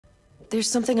there's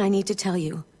something I need to tell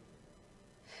you.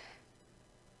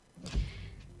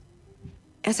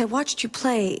 As I watched you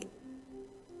play,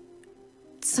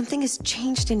 something has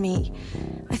changed in me.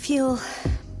 I feel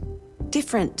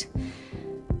different.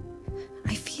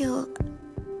 I feel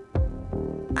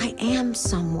I am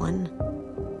someone.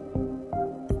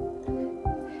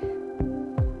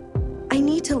 I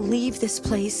need to leave this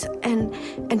place and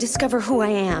discover who I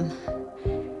am.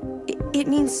 It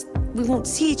means we won't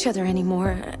see each other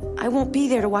anymore. I won't be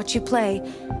there to watch you play.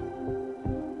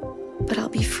 But I'll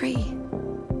be free.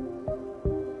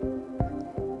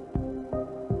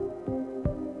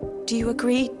 Do you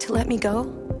agree to let me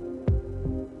go?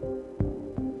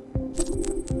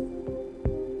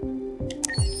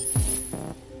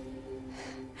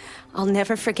 I'll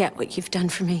never forget what you've done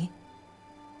for me.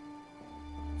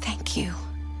 Thank you.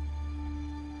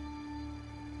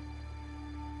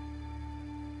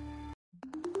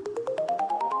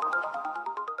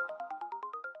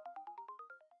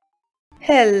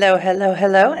 Hello, hello,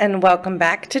 hello, and welcome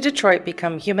back to Detroit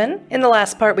Become Human. In the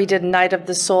last part, we did Night of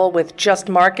the Soul with just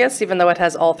Markus, even though it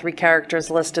has all three characters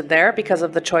listed there because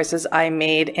of the choices I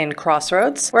made in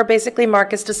Crossroads, where basically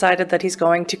Markus decided that he's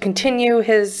going to continue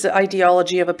his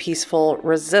ideology of a peaceful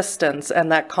resistance, and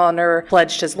that Connor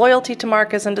pledged his loyalty to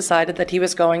Markus and decided that he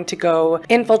was going to go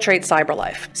infiltrate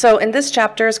cyberlife. So in this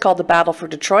chapter is called The Battle for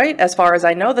Detroit. As far as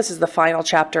I know, this is the final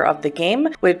chapter of the game,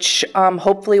 which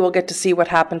hopefully we'll get to see what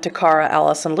happened to Kara,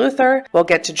 Alice, and Luther. We'll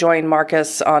get to join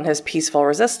Markus on his peaceful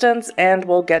resistance, and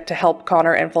we'll get to help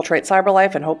Connor infiltrate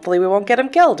cyberlife, and hopefully we won't get him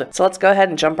killed. So let's go ahead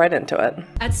and jump right into it.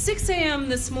 At 6 a.m.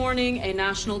 this morning, a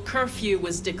national curfew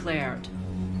was declared.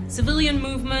 Civilian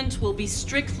movement will be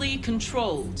strictly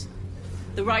controlled.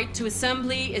 The right to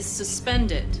assembly is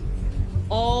suspended.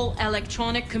 All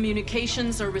electronic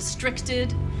communications are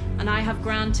restricted, and I have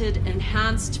granted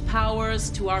enhanced powers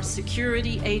to our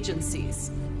security agencies.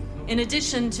 In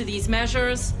addition to these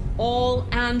measures, all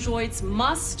androids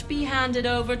must be handed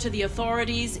over to the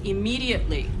authorities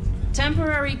immediately.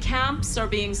 Temporary camps are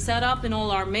being set up in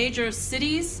all our major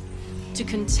cities to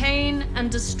contain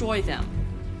and destroy them.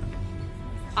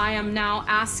 I am now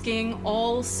asking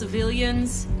all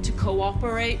civilians to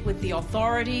cooperate with the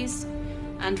authorities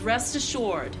and rest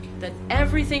assured that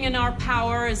everything in our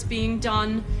power is being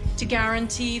done to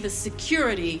guarantee the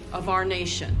security of our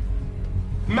nation.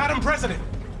 Madam President!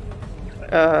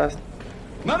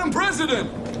 Madam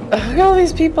President! Look at all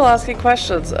these people asking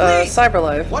questions.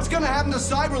 Cyberlife. What's gonna happen to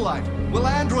cyberlife? Will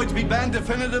androids be banned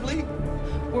definitively?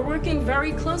 We're working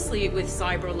very closely with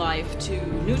cyberlife to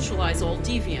neutralize all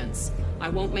deviants. I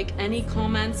won't make any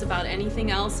comments about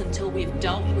anything else until we've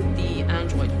dealt with the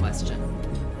android question.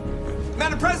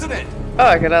 Madam President! Oh,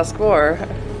 I could ask more.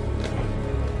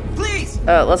 Please!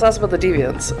 Let's ask about the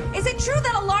deviants. Is it true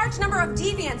that a large number of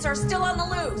deviants are still on the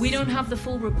loose? We don't have the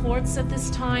full reports at this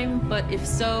time, but if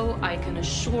so, I can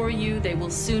assure you they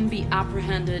will soon be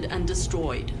apprehended and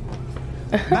destroyed.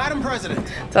 Madam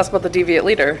President! Let's ask about the deviant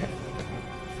leader.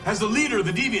 Has the leader of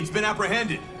the deviants been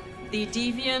apprehended? The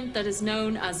deviant that is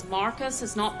known as Markus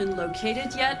has not been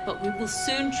located yet, but we will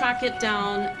soon track it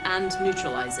down and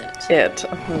neutralize it.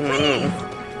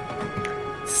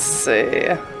 Let's see.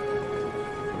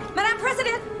 Madam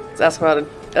President! Let's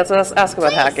ask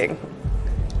about hacking.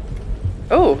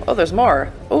 Oh, there's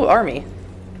more. Oh, army.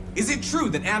 Is it true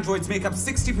that androids make up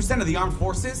 60% of the armed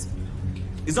forces?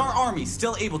 Is our army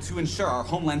still able to ensure our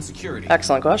homeland security?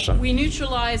 Excellent question. We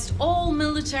neutralized all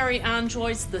military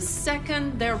androids the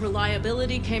second their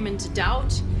reliability came into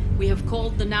doubt. We have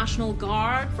called the National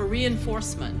Guard for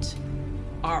reinforcement.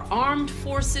 Our armed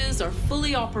forces are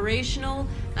fully operational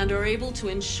and are able to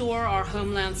ensure our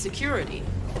homeland security.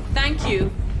 Thank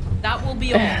you. That will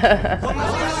be all.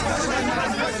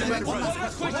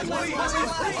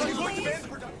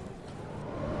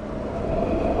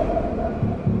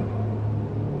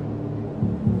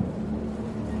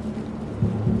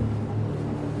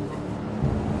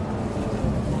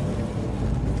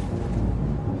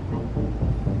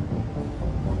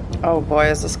 Oh boy,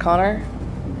 is this Connor?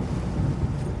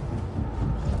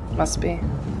 Must be.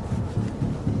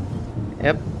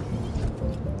 Yep.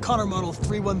 Connor model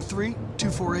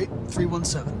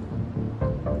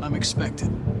 313-248-317. I'm expected.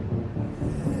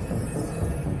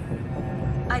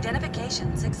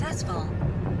 Identification successful.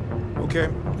 Okay.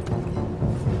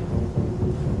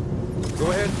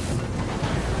 Go ahead.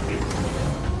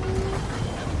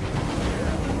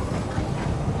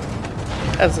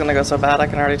 It's gonna go so bad, I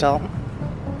can already tell.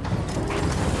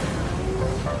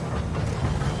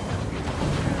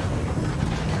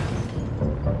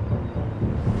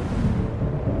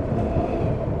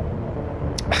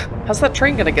 How's that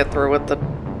train gonna get through with that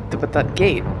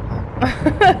gate?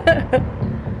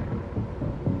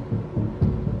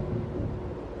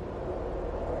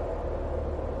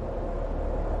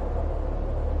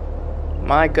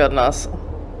 My goodness.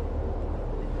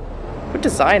 Who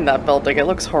designed that building? It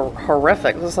looks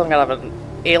horrific. This is some kind of an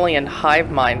alien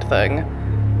hive mind thing.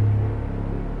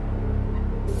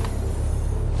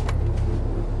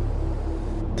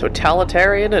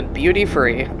 Totalitarian and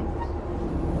beauty-free.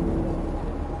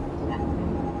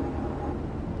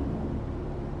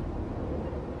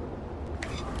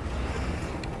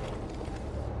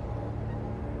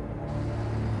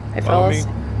 Hey, Follow fellas.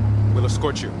 me. We'll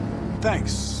escort you.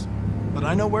 Thanks, but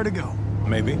I know where to go.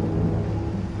 Maybe.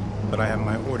 But I have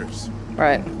my orders.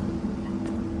 Right.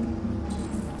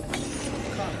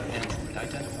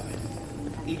 Identified.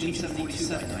 Agent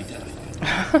 47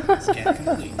 identified. Scan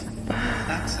complete.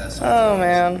 Access. Oh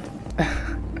man.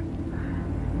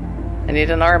 I need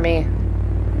an army.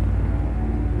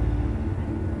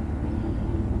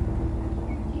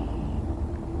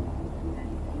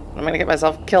 I'm gonna get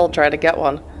myself killed trying to get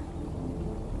one.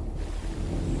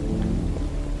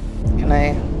 Can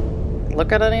I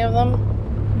look at any of them?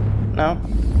 No?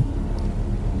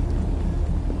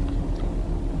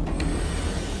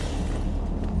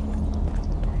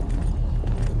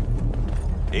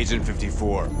 Agent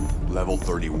 54, level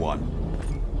 31.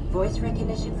 Voice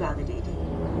recognition validated.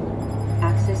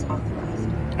 Access authorized.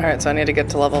 Alright, so I need to get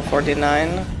to level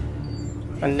 49.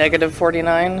 A negative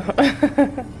 49.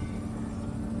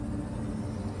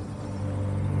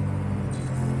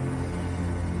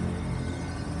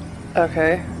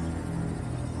 Okay.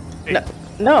 Hey,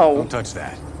 No! don't touch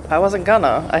that. I wasn't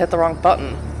gonna. I hit the wrong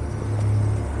button.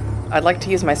 I'd like to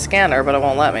use my scanner, but it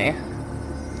won't let me.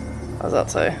 What does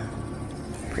that say?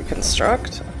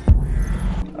 Reconstruct?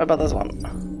 What about this one?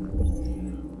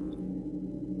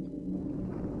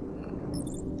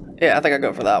 Yeah, I think I'll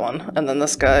go for that one. And then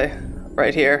this guy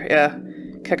right here, yeah.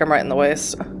 Kick him right in the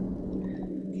waist.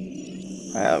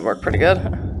 That worked pretty good.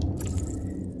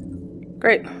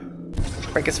 Great.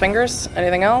 Break his fingers.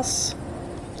 Anything else?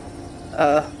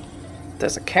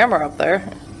 There's a camera up there.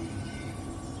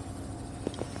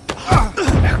 Oh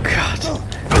god.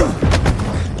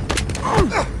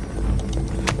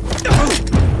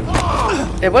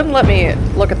 It wouldn't let me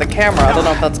look at the camera. I don't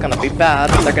know if that's gonna be bad,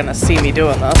 if they're gonna see me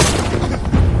doing this.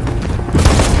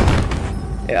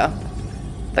 Yeah.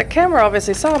 The camera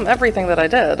obviously saw everything that I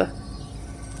did.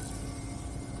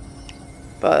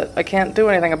 But I can't do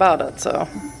anything about it, so...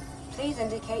 Please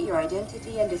indicate your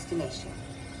identity and destination.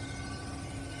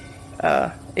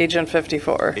 Agent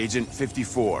 54. Agent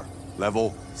 54,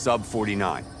 level sub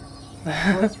 49.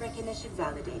 Voice recognition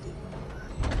validated.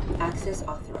 Access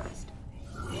authorized.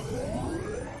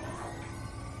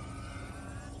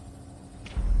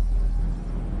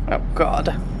 Oh god.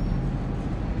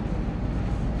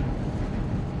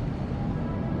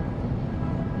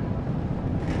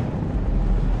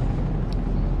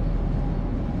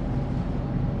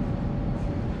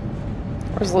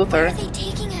 Where's Luther? Where are they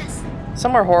taking us?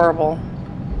 Somewhere horrible.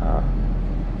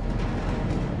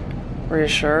 Are you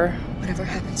sure? Whatever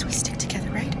happens, we stick together,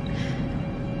 right?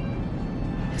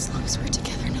 As long as we're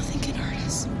together, nothing can hurt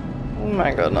us. Oh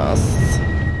my goodness.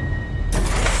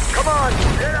 Come on,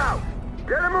 get out!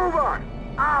 Get a move on!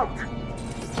 Out!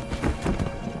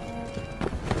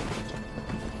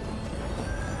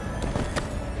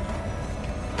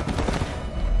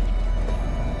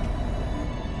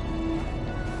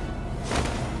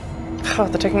 Oh,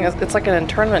 they're taking us. It's like an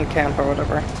internment camp or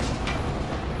whatever.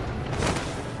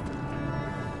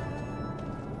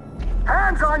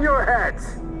 Hands on your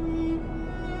heads!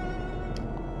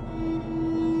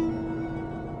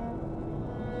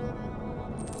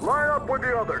 Line up with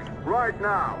the others, right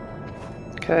now.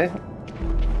 Okay.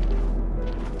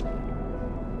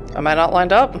 Am I not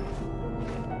lined up?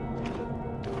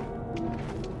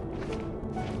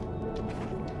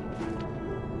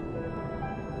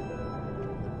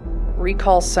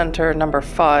 Recall Center number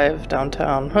 5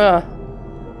 downtown. Huh.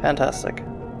 Fantastic.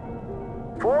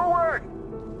 Forward!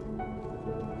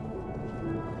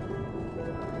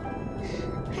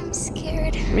 I'm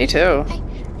scared. Me too.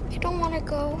 I don't want to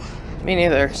go. Me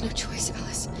neither. There's no choice,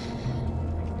 Alice.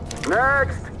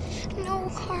 Next! No,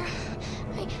 Clara.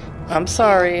 I'm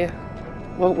sorry.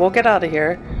 We'll get out of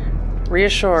here.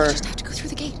 Reassure. You just have to go through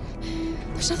the gate.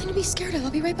 There's nothing to be scared of.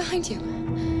 I'll be right behind you.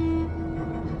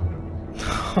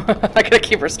 I gotta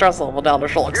keep her stress level down or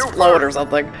she'll explode or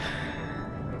something.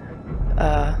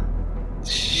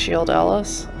 Shield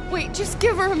Alice? Wait, just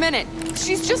give her a minute.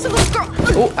 She's just a little girl.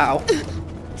 Oh, ow.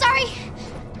 Sorry.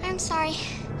 I'm sorry.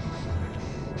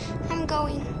 I'm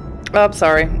going. Oh, I'm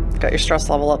sorry. Got your stress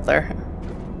level up there.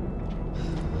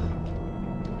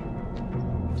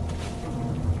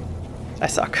 I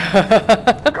suck.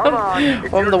 Come on.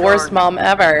 It's I'm your the worst turn. mom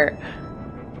ever.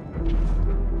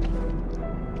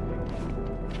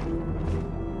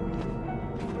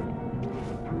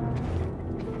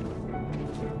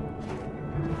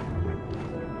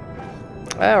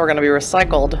 Oh, we're gonna be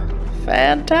recycled.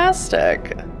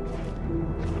 Fantastic.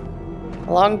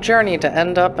 A long journey to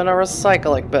end up in a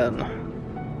recycling bin.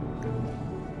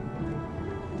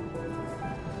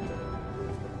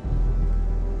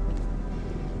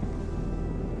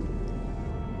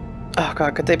 Oh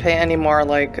god, could they pay any more,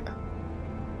 like,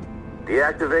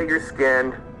 Deactivate your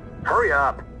skin. Hurry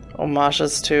up.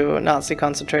 homages to Nazi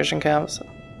concentration camps?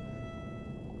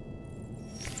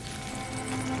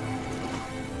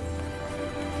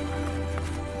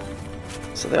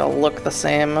 So they all look the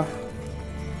same.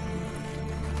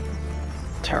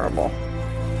 Terrible.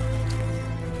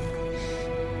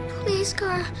 Please,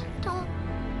 Gar, don't.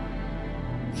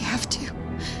 We have to.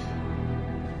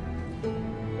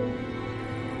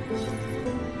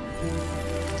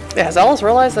 Yeah, has Alice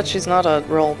realized that she's not a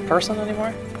real person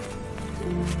anymore?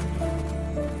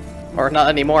 Or not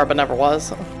anymore, but never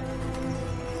was.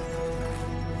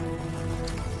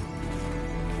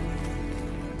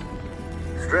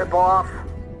 Strip off.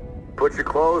 Put your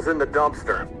clothes in the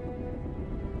dumpster.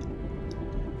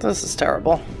 This is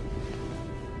terrible.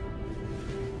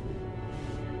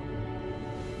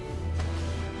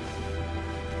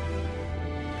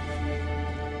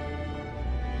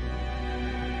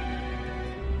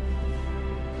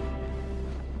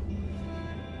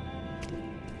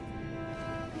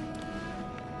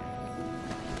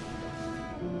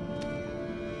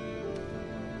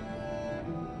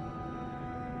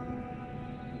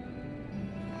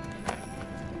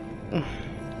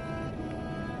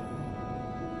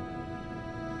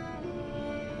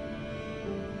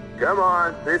 Come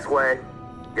on, this way.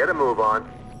 Get a move on.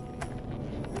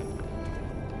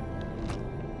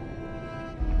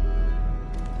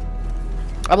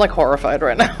 I'm like horrified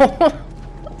right now.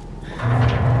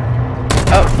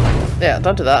 Oh, yeah,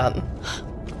 don't do that.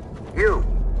 You,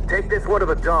 take this one to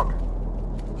the dump.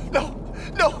 No,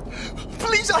 no,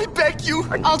 please, I beg you.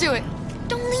 I'll do it.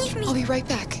 Don't leave me. I'll be right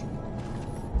back.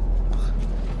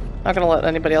 Not gonna let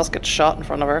anybody else get shot in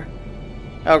front of her.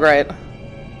 Oh, great.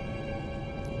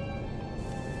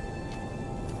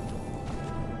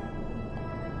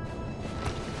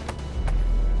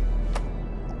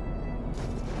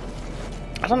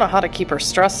 I don't know how to keep her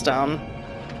stress down.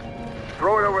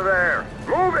 Throw it over there.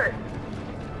 Move it!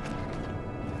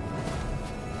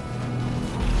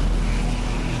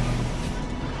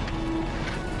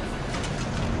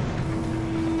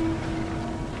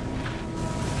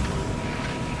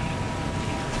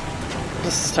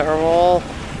 This is terrible.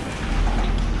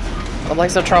 I'm like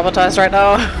so traumatized right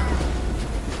now.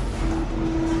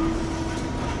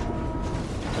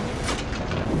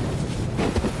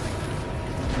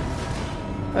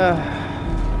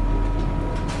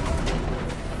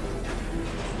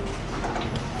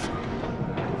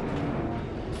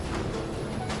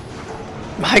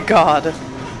 My God.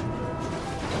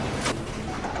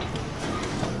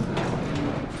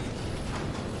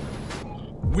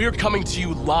 We're coming to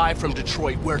you live from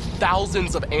Detroit, where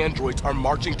thousands of androids are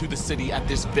marching through the city at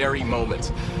this very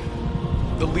moment.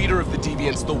 The leader of the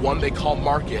Deviants, the one they call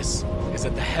Markus, is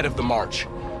at the head of the march.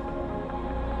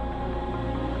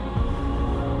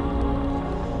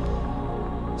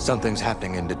 Something's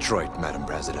happening in Detroit, Madam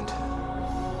President.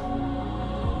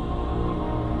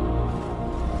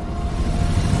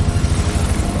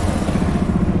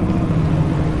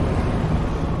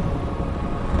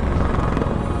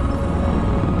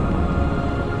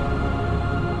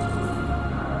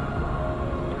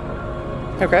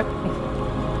 Okay.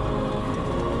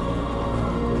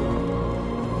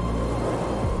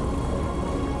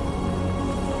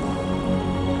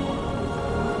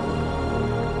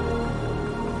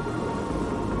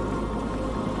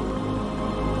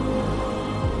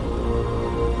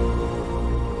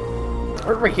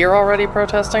 We're here already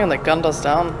protesting and they gunned us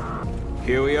down.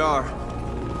 Here we are.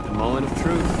 The moment of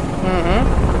truth. Mm-hmm.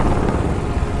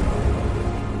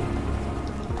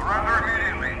 Surrender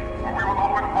immediately, or we will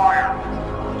open fire.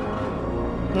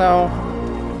 No.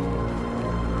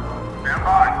 Stand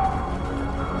by.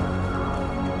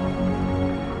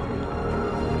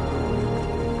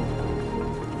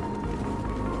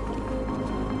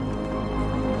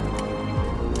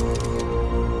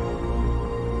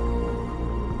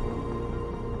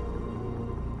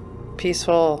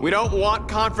 Peaceful. We don't want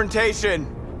confrontation.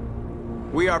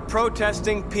 We are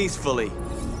protesting peacefully.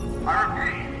 I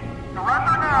repeat,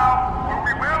 surrender now, or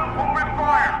we will open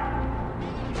fire.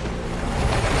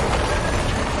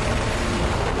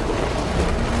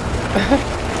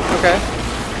 Okay.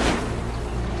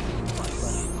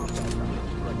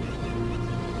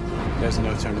 There's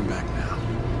no turning back now.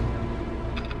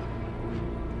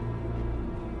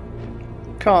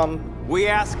 Come. We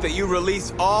ask that you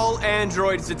release all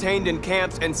androids detained in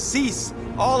camps and cease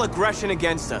all aggression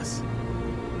against us.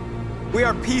 We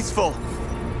are peaceful.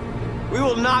 We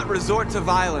will not resort to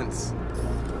violence.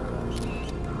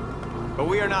 But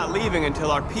we are not leaving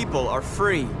until our people are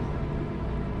free.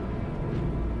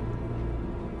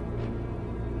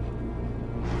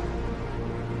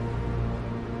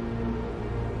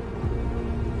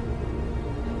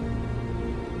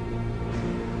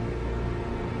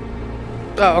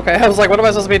 Oh, okay. I was like, what am I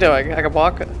supposed to be doing? I can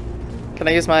walk? Can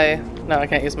I use my... No, I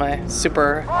can't use my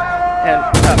super... And...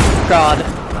 Oh, God.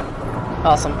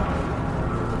 Awesome.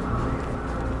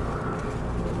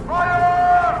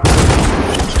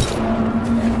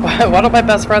 Why don't my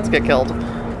best friends get killed?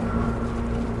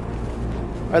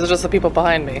 Or is it just the people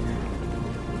behind me?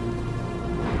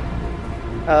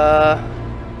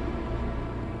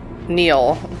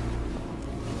 Kneel.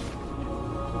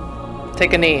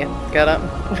 Take a knee. Get it?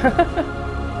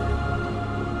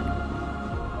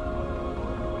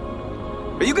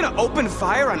 Are you gonna open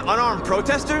fire on unarmed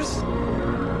protesters?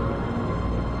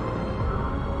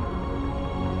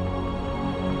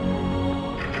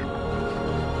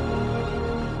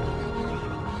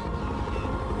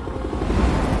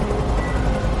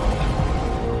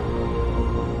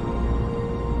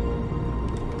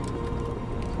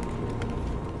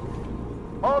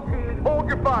 All teams, hold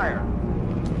your fire.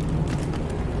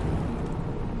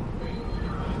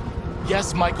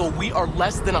 Yes, Michael, we are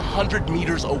less than 100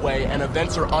 meters away and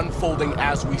events are unfolding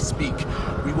as we speak.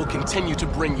 We will continue to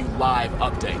bring you live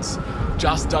updates.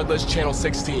 Josh Douglas, Channel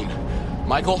 16.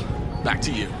 Michael, back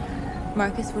to you.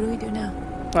 Marcus, what do we do now?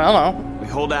 I don't know. We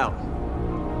hold out.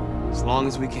 As long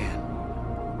as we can.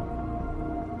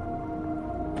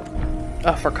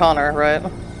 Oh, for Connor, right?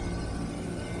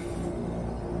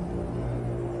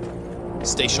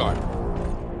 Stay sharp.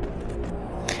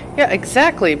 Yeah,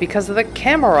 exactly, because of the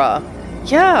camera.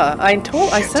 Yeah,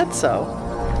 I said so.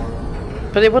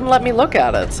 But it wouldn't let me look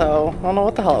at it, so I don't know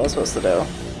what the hell I was supposed to do.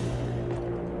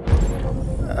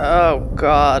 Oh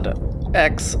god.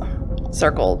 X.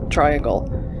 Circle. Triangle.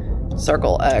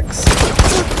 Circle. X.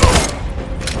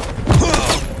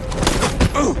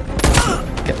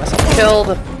 Get myself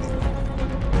killed.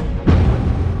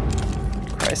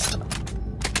 Christ.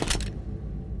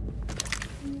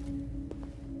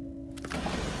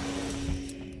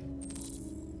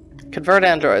 Convert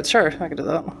androids. Sure, I can do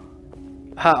that.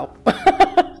 How?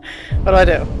 What do I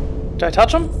do? Do I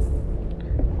touch them?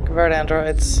 Convert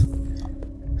androids.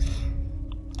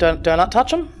 Do I not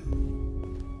touch them?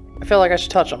 I feel like I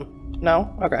should touch them.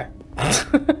 No? Okay.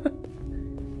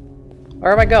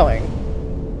 Where am I going?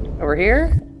 Over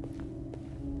here?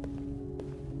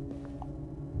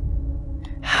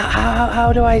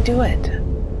 How do I do it?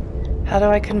 How do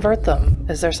I convert them?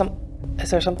 Is there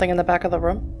something in the back of the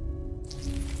room?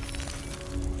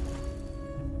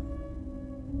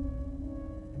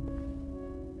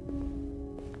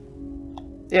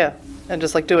 Yeah, and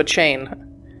just like do a chain.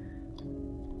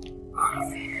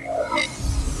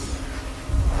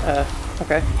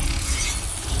 Okay.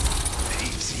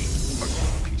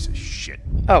 Piece of shit.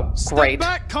 Oh, great. Step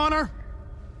back, Connor,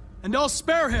 and I'll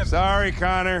spare him. Sorry,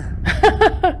 Connor.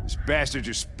 This bastard's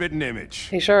your spitting image.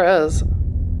 He sure is.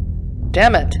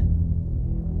 Damn it.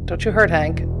 Don't you hurt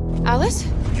Hank. Alice?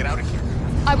 Get out of here.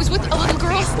 I was with a little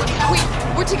girl.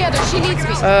 We're together. She needs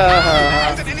me.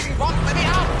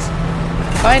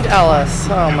 Find Alice.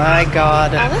 Oh my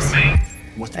god. Alice?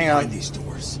 What's behind these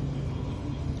doors?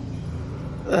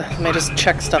 Let me just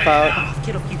check stuff out.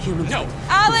 Get off, you humans. No.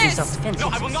 Alice! No,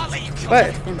 I will not let you kill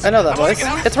Wait, I know that voice.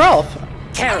 It's Ralph.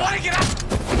 Kara.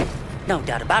 No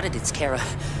doubt about it, it's Kara.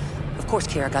 Of course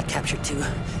Kara got captured too.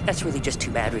 That's really just too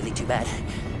bad, really too bad.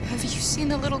 Have you seen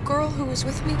the little girl who was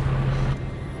with me?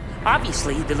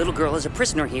 Obviously, the little girl is a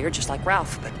prisoner here, just like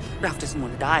Ralph, but Ralph doesn't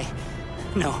want to die.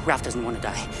 No, Ralph doesn't want to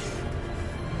die.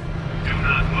 Do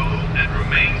not move and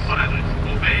remain silent.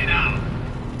 Obey now.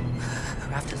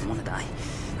 Ralph doesn't want to die.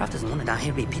 Ralph doesn't want to die. It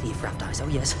would be a pity if Ralph dies. Oh,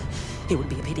 yes. It would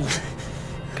be a pity.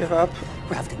 Give up.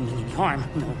 Ralph didn't mean any harm.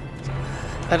 No.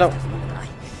 I don't.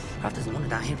 Ralph doesn't want to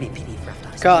die. It would be a pity if Ralph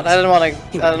dies. God, I didn't want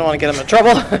to get him in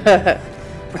trouble.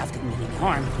 Ralph didn't mean any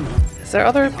harm. No. Is there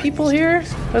other people here?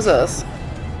 Who's this?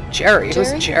 Jerry.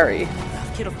 Who's Jerry?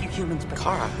 Ralph killed a few humans, but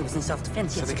Kara. It was in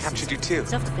self-defense. So Yes, they captured you too.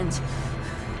 Self-defense.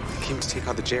 Came to take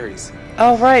out the Jerrys.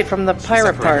 Oh right, from the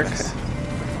pirate park.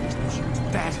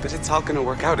 But it's all gonna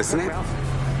work out, isn't it?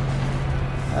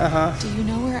 Do you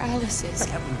know where Alice is?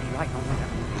 That wouldn't be right. No,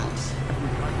 Alice. That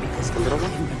wouldn't be right because the little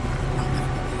one.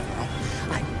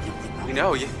 We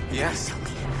know, yes.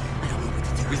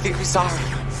 We think we saw her.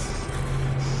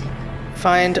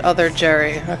 Find other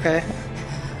Jerry. Okay.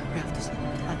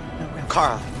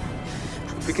 Carl,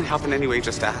 if we can help in any way,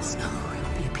 just ask.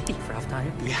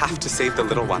 We have to save the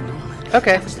little one.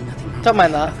 Okay. Don't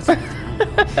mind that.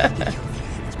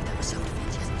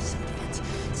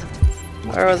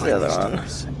 Where was the other one?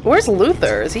 Where's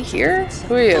Luther? Is he here?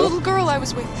 Who are you? The little girl I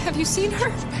was with. Have you seen her?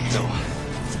 No.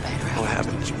 What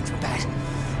happened?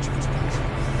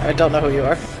 I don't know who you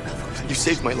are. You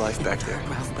saved my life back there.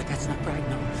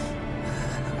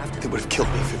 They would have killed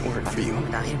me if it weren't for you.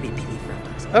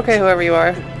 Okay, whoever you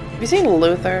are. Have you seen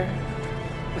Luther?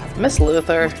 Miss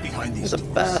Luther. He's the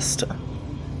best.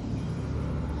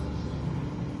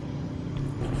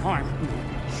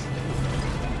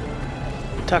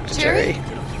 Talk to Jerry.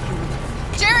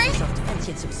 Jerry!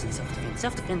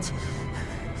 Self-defense.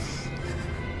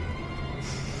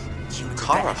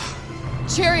 Kara.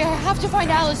 Jerry, I have to find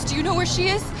Alice. Do you know where she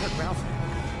is?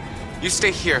 You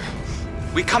stay here.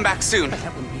 We come back soon.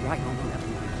 That wouldn't be right. No, that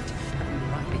wouldn't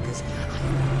be right because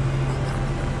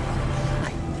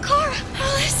Kara!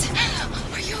 Alice!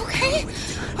 Are you okay?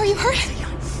 Are you hurt?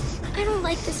 I don't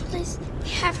like this place. We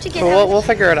have to get Well, out. we'll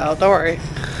figure it out. Don't worry.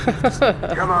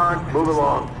 Come on, move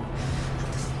along.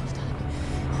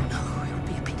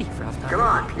 Come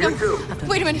on, you two.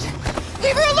 Wait a minute.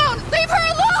 Leave her alone! Leave her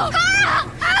alone!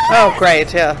 Oh,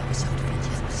 great, yeah.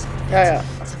 Yeah.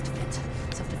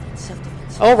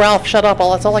 Oh, Ralph, shut up.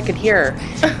 That's all I can hear.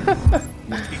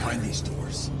 Behind these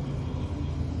doors.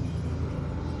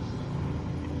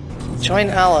 Join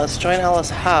Alice. Join Alice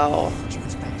how?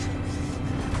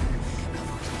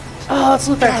 Oh, it's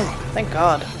Luther. Thank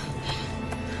God.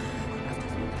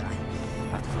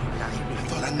 I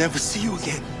thought I'd never see you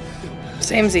again.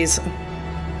 Samesies.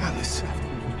 Alice.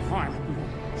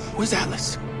 Where's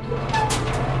Alice?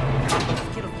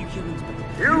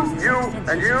 You,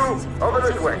 and you, over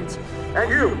this way. And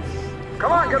you.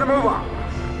 Come on, get a move on.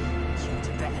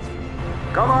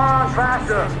 Come on,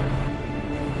 faster.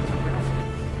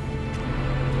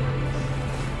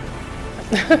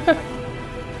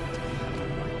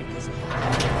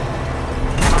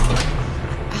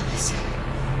 Alice.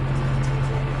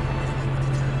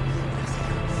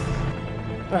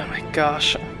 Oh my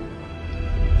gosh.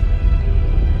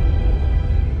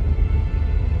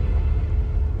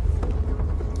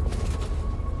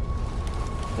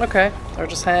 Okay, they're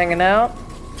just hanging out.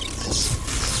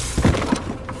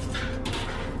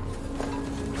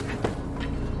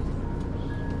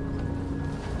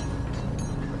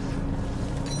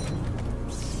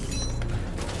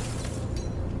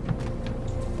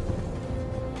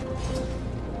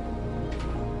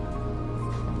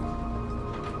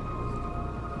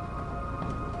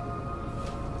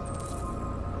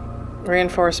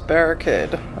 Reinforced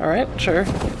barricade. Alright, sure.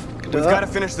 We've got to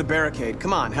finish the barricade.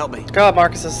 Come on, help me. God,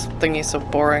 Marcus's thingy's so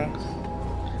boring.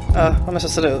 What am I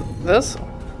supposed to do? This?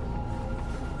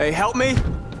 Hey, help me!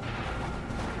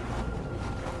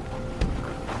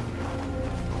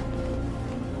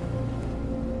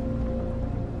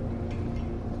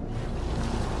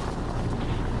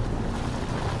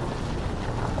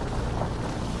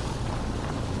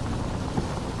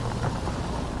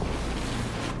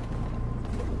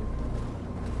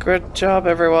 Good job,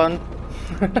 everyone.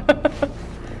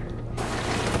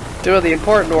 Doing the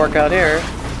important work out here.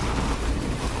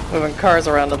 Moving cars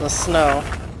around in the snow.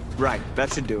 Right,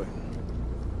 that should do it.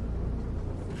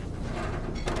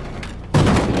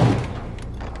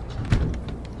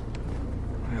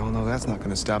 We all know that's not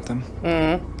going to stop them.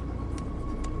 Mm-hmm.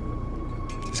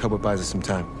 Just hope it buys us some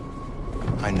time.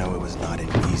 I know it was not an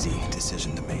easy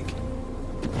decision to make,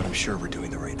 but I'm sure we're doing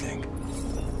the right thing.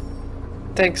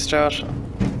 Thanks, Josh.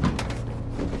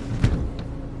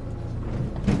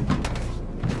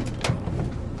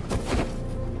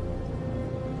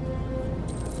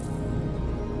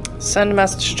 Send a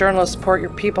message to journalists, support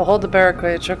your people, hold the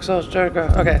barricade, check social.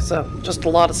 Okay, so just a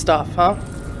lot of stuff, huh?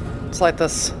 It's like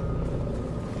this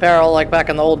barrel like back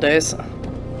in the old days.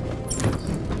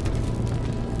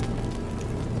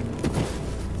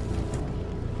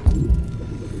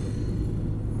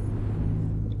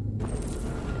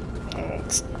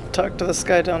 Let's talk to this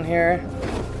guy down here.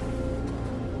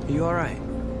 Are you alright?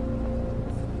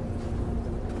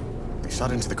 They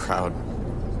shot into the crowd.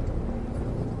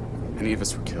 Any of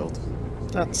us were killed.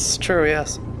 That's true,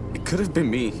 yes. It could have been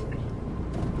me.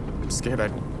 I'm scared. I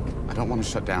don't want to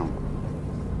shut down.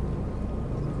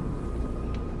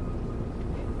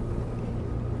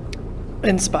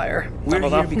 Inspire. We're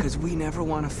here because we never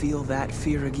want to feel that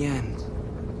fear again.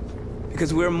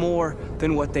 Because we're more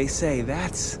than what they say.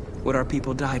 That's what our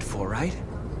people died for, right?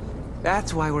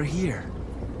 That's why we're here.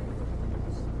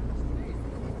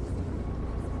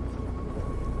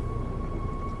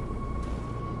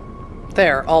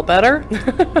 There, all better?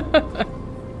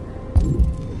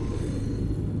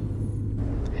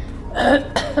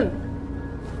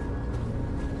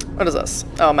 What is this?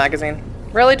 Oh, a magazine.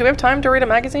 Really? Do we have time to read a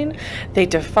magazine? They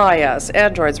defy us.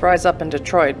 Androids rise up in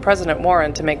Detroit. President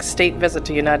Warren to make state visit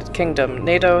to United Kingdom.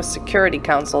 NATO Security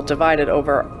Council divided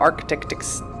over Arctic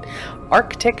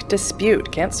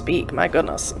dispute. Can't speak. My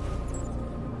goodness.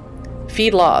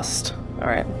 Feed lost.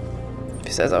 Alright. If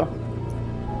you say so.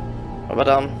 What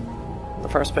about, the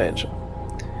first page?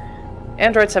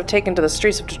 Androids have taken to the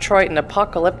streets of Detroit in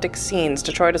apocalyptic scenes.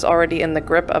 Detroit is already in the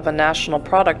grip of a national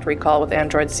product recall, with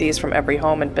androids seized from every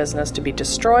home and business to be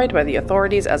destroyed by the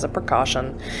authorities as a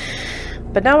precaution.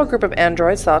 But now a group of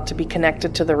androids thought to be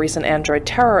connected to the recent android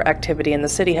terror activity in the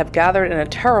city have gathered in a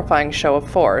terrifying show of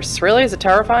force. Really? Is it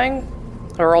terrifying?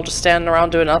 Or we're all just standing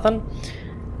around doing nothing?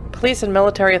 Police and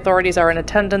military authorities are in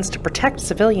attendance to protect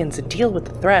civilians and deal with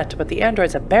the threat, but the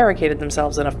androids have barricaded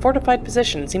themselves in a fortified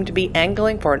position and seem to be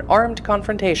angling for an armed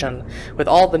confrontation with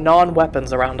all the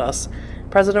non-weapons around us.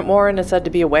 President Warren is said to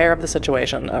be aware of the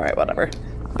situation. Alright, whatever.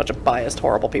 Bunch of biased,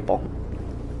 horrible people.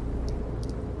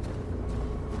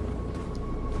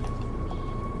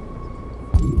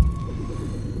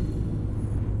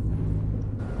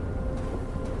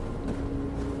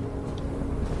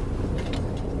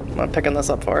 What am I picking this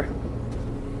up for?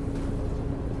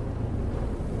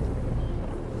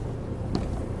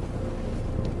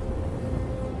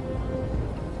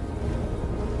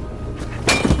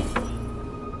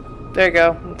 There you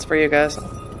go. It's for you guys.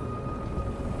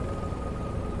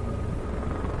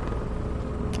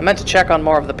 I meant to check on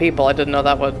more of the people. I didn't know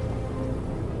that would...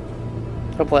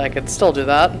 Hopefully I could still do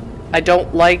that. I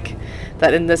don't like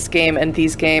that in this game and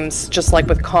these games, just like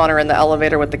with Connor in the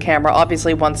elevator with the camera,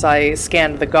 obviously once I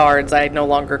scanned the guards, I no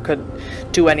longer could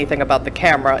do anything about the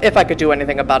camera, if I could do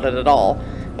anything about it at all.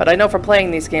 But I know from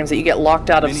playing these games that you get locked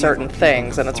out of certain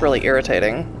things, and it's really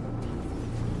irritating.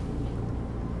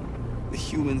 The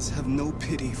humans have no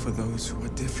pity for those who are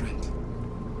different.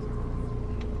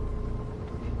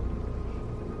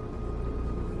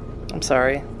 I'm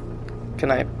sorry. Can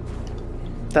I...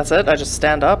 That's it? I just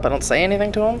stand up? I don't say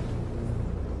anything to him?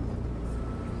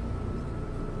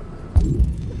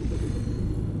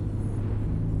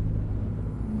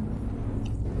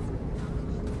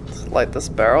 Let's light this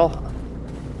barrel.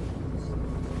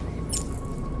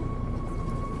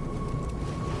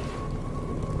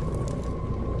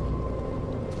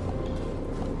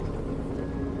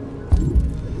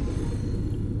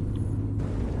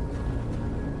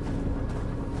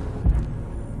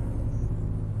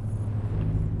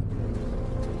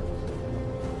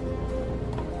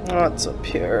 What's up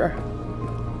here?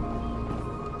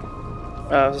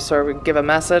 So we give a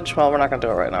message? Well, we're not gonna do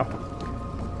it right now.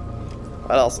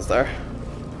 What else is there?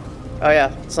 Oh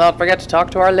yeah, let's not forget to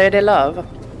talk to our lady love.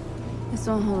 This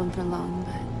won't hold him for long,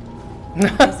 but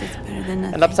I guess it's better than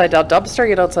nothing. An upside down dumpster,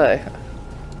 you don't say.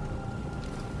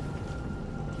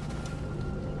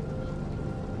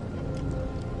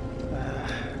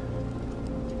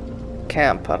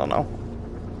 Camp, I don't know.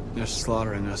 They're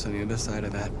slaughtering us on the other side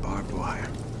of that barbed wire.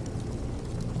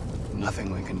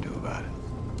 Nothing we can do about it.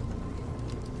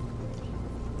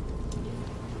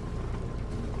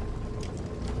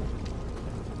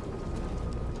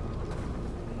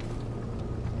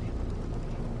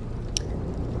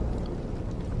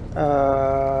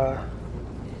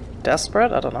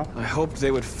 Desperate? I don't know. I hoped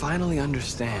they would finally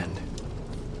understand.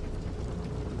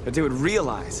 That they would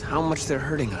realize how much they're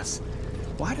hurting us.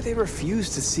 Why do they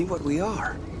refuse to see what we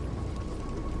are?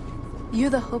 You're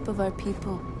the hope of our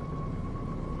people.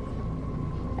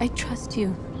 I trust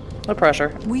you. No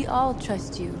pressure. We all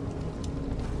trust you.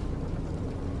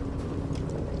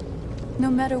 No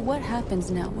matter what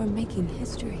happens now, we're making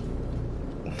history.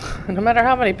 No matter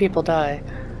how many people die.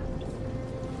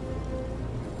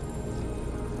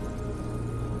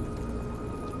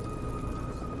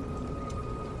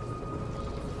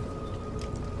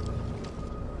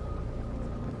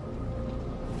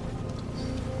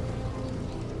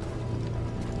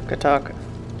 Good talk.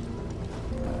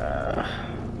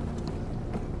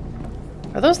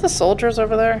 Are those the soldiers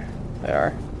over there? They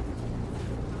are.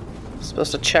 I'm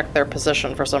supposed to check their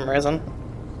position for some reason.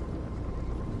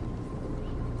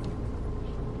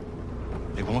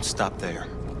 They won't stop there.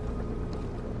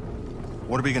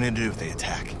 What are we gonna do if they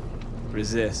attack?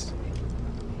 Resist.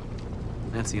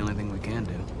 That's the only thing we can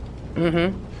do.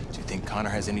 Mm-hmm. Do you think Connor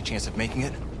has any chance of making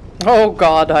it? Oh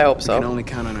God, I hope so. We can only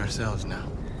count on ourselves now.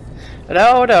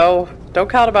 No, no. Don't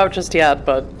count him out just yet,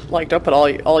 but, like, don't put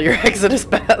all your eggs in his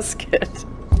basket.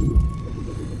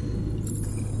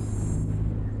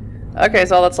 Okay,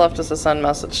 so all that's left is to send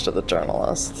message to the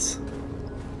journalists.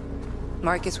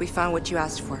 Marcus, we found what you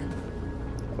asked for.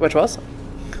 Which was?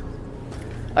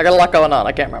 I got a lot going on,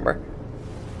 I can't remember.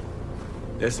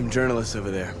 There's some journalists over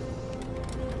there.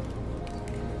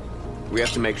 We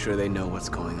have to make sure they know what's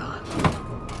going on.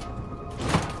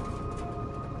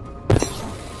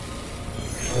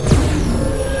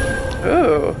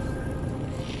 Ooh.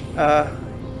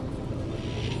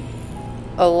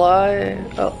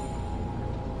 Alive?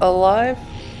 Alive?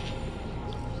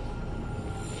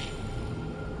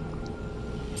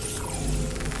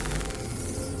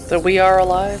 The "we are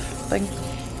alive" thing?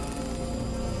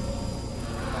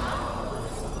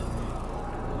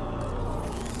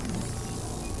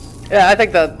 Yeah, I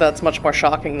think that's much more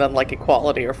shocking than like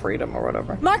equality or freedom or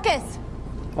whatever. Marcus!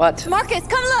 What? Marcus,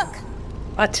 come look!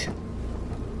 What?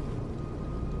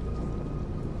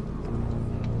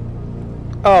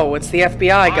 Oh, it's the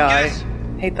FBI guy. Marcus?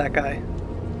 Hate that guy.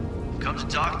 Come to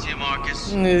talk to you,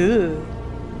 Marcus. Ooh.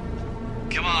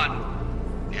 Come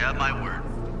on. You have my word.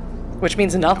 Which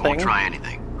means nothing. I won't try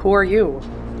anything. Who are you?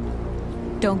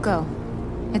 Don't go.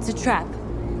 It's a trap.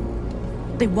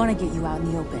 They want to get you out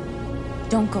in the open.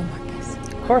 Don't go, Marcus.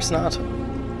 Of course not.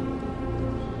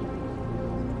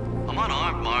 I'm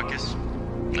unarmed, Marcus.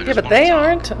 Yeah, but they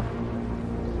aren't.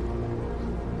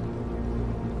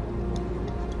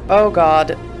 Oh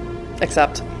god.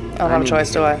 Except, I don't have a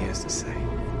choice, do I?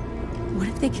 What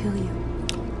if they kill you?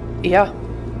 Yeah.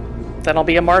 Then I'll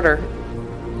be a martyr.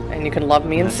 And you can love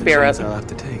me in spirit. I'll have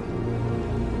to take.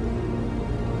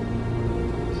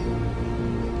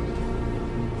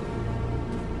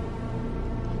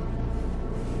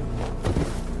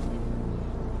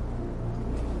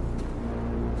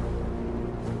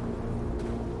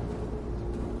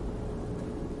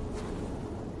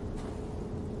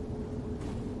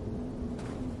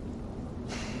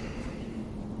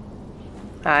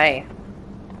 Hi.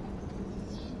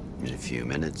 In a few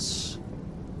minutes,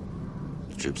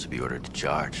 the troops will be ordered to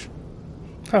charge.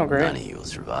 Oh, great. None of you will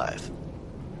survive.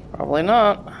 Probably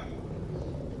not.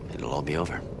 It'll all be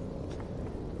over.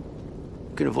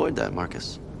 You can avoid that,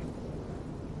 Marcus.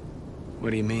 What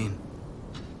do you mean?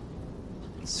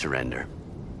 Surrender.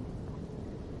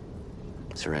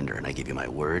 Surrender, and I give you my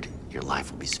word, your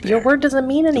life will be spared. Your word doesn't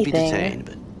mean anything. You'll be detained,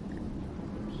 but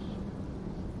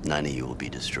none of you will be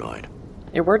destroyed.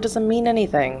 Your word doesn't mean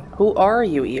anything. Who are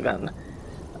you, even?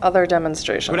 Other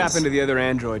demonstrations. What happened to the other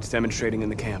androids demonstrating in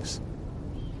the camps?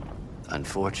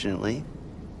 Unfortunately,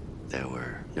 there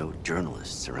were no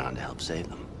journalists around to help save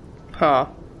them. Huh.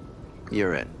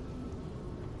 You're it.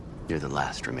 You're the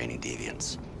last remaining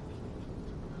deviants.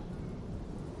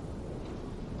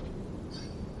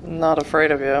 Not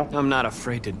afraid of you. I'm not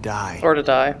afraid to die. Or to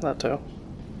die, that too.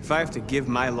 If I have to give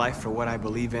my life for what I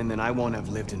believe in, then I won't have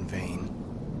lived in vain.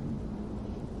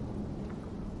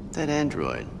 That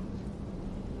android.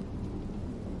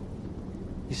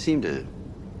 You seem to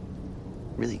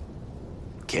really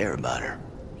care about her.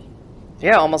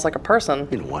 Yeah, almost like a person. You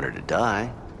didn't want her to die,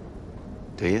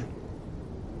 do you?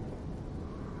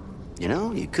 You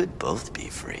know, you could both be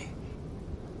free.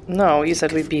 No, you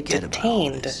said we'd be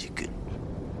detained. You could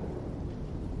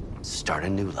start a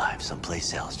new life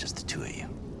someplace else, just the two of you.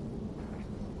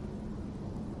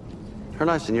 Her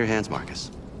life's in your hands,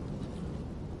 Marcus.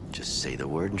 Just say the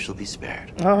word and she'll be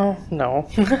spared. Oh, no.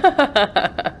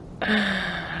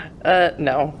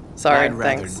 No. Sorry, I'd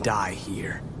rather thanks. die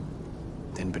here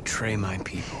than betray my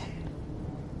people.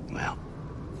 Well,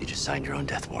 you just signed your own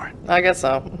death warrant. I guess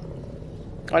so.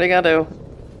 What do you gotta do?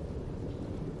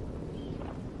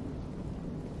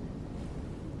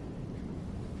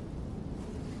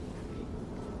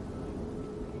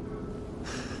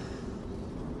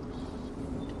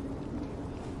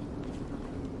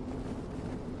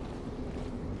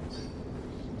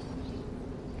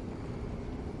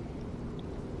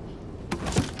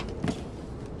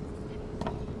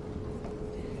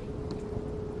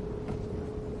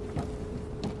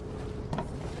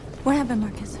 What happened,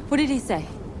 Marcus? What did he say?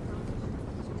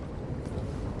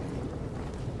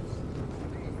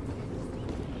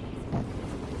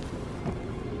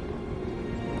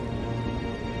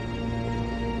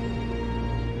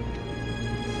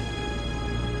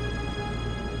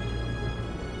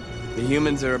 The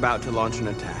humans are about to launch an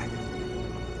attack.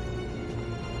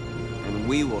 And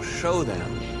we will show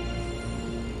them.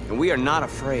 And we are not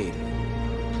afraid.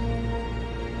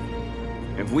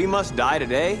 If we must die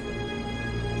today,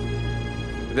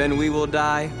 then we will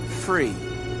die free.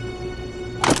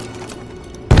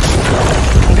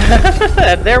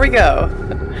 There we go.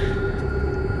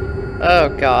 Oh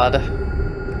god.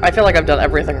 I feel like I've done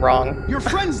everything wrong. Your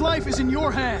friend's life is in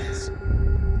your hands.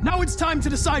 Now it's time to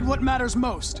decide what matters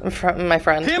most. My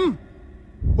friend. Him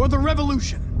or the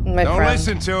revolution? My Don't friend.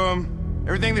 listen to him.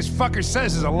 Everything this fucker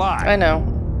says is a lie. I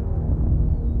know.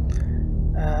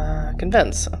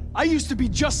 Convince. I used to be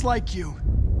just like you.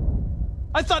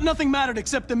 I thought nothing mattered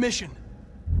except the mission.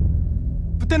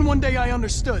 But then one day I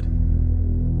understood.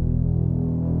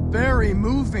 Very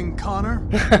moving, Connor.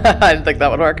 I didn't think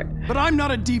that would work. But I'm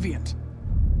not a deviant.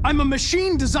 I'm a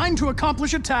machine designed to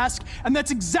accomplish a task, and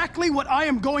that's exactly what I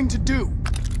am going to do.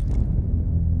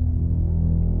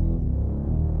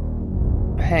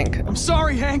 Hank. I'm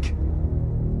sorry, Hank.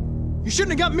 You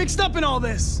shouldn't have got mixed up in all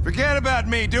this. Forget about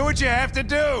me. Do what you have to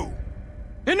do.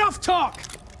 Enough talk.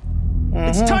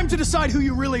 It's time to decide who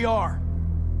you really are.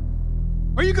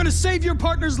 Are you going to save your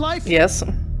partner's life? Yes.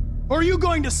 Or are you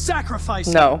going to sacrifice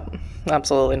him? No,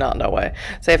 absolutely not. No way.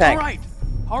 Save Hank.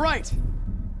 All right.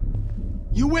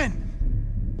 You win.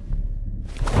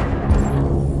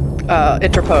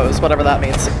 Interpose, whatever that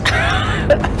means.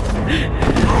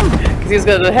 Because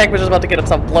Hank was just about to get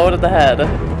himself blown in the head.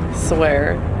 I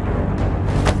swear.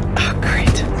 Oh,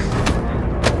 great.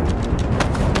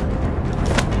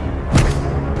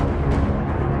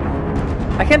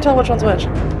 I can't tell which one's which.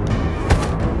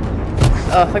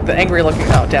 Oh, like the angry looking.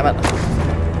 Oh, damn it.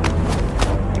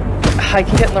 I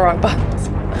keep hitting the wrong buttons.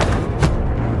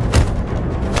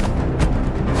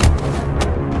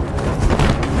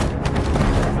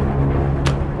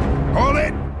 Hold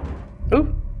it!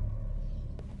 Ooh.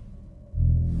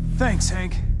 Thanks,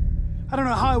 Hank. I don't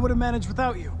know how I would have managed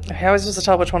without you. How was supposed to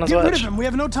tell which one is which? which? Get rid of him. We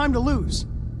have no time to lose.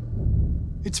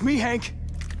 It's me, Hank.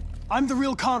 I'm the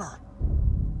real Connor.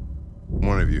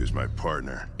 One of you is my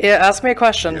partner. Yeah, ask me a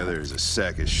question. The other is a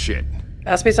sack of shit.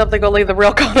 Ask me something only the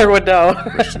real Connor would know.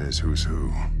 The question is, who's who?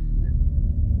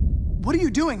 What are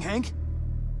you doing, Hank?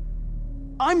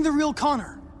 I'm the real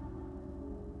Connor.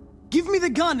 Give me the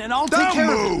gun and I'll take care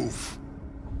of it. Don't move!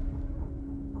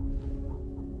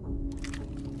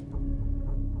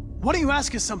 Why don't you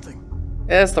ask us something?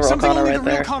 It's the real something Connor only right the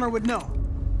there. real Connor would know.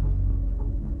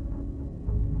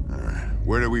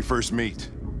 Where did we first meet?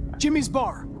 Jimmy's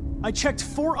bar. I checked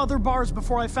 4 other bars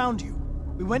before I found you.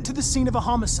 We went to the scene of a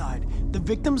homicide. The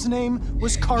victim's name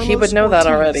was Carlos He would know that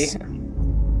already.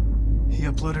 He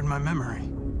uploaded my memory.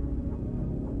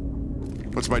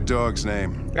 What's my dog's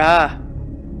name?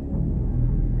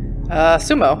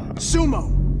 Sumo.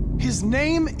 Sumo. His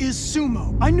name is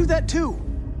Sumo. I knew that too.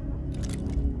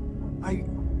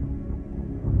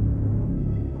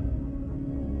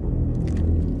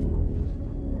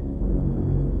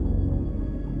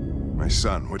 My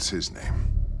son, what's his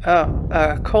name?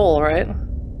 Oh, Cole, right?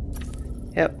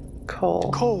 Yep,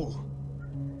 Cole. Cole.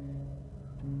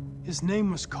 His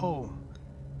name was Cole.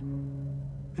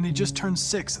 And he just turned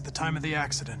 6 at the time of the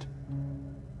accident.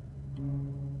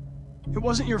 It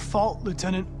wasn't your fault,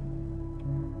 Lieutenant.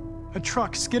 A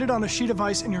truck skidded on a sheet of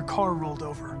ice and your car rolled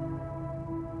over.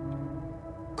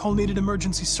 Cole needed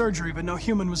emergency surgery, but no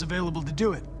human was available to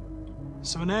do it.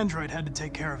 So an android had to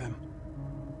take care of him.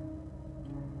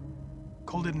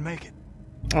 Cole didn't make it.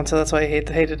 And so that's why he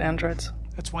hated androids.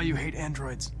 That's why you hate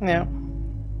androids. Yeah.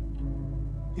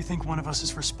 You think one of us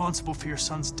is responsible for your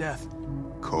son's death.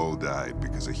 Cole died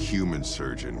because a human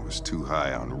surgeon was too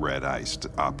high on red ice to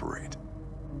operate.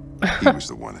 He was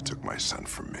the one that took my son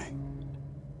from me.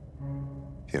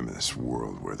 Him in this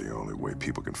world where the only way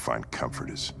people can find comfort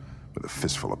is with a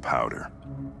fistful of powder.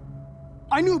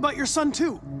 I knew about your son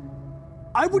too.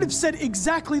 I would have said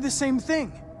exactly the same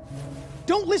thing.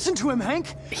 Don't listen to him,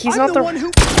 Hank. He's I'm not the one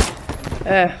who...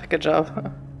 good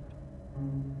job.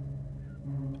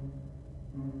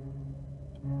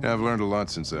 Yeah, I've learned a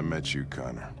lot since I met you,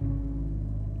 Connor.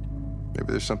 Maybe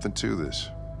there's something to this.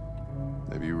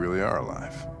 Maybe you really are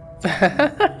alive.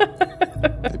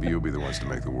 Maybe you'll be the ones to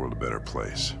make the world a better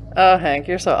place. Oh, Hank,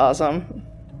 you're so awesome.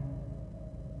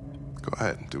 Go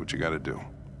ahead and do what you gotta do.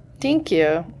 Thank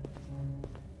you.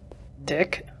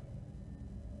 Dick.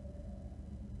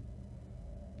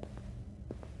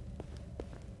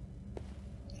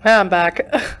 I'm back.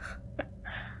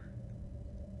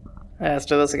 Let's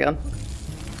do this again.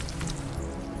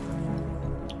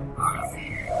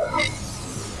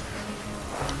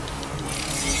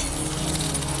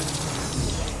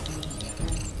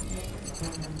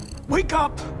 Wake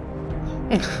up!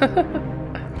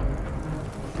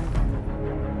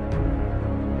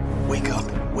 Wake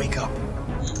up, wake up.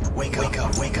 Wake up, wake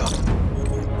up, wake up.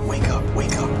 Wake up,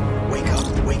 wake up, wake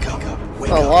up, wake up,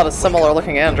 wake up. A lot of similar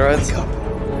looking androids. Wake up.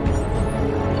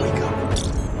 Wake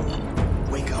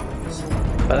up. Wake up.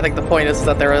 But I think the point is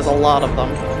that there is a lot of them.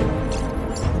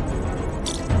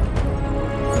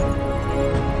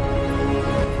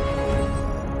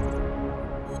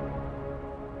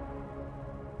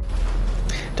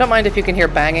 Don't mind if you can hear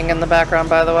banging in the background,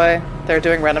 by the way. They're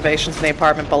doing renovations in the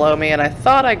apartment below me, and I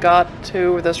thought I got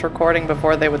to this recording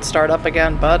before they would start up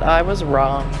again, but I was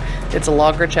wrong. It's a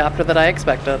longer chapter than I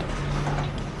expected.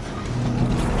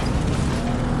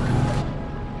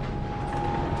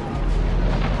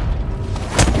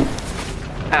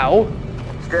 Ow.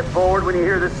 Step forward when you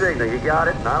hear the signal. You got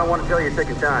it? I don't want to tell you you're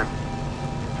taking time.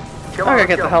 Come I on, gotta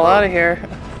get the hell out of here.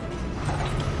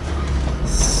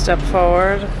 Step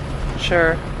forward.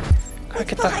 Sure. Gotta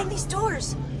get behind these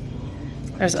doors.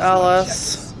 There's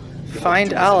Alice.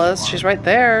 Find Alice. She's right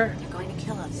there. They're going to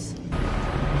kill us.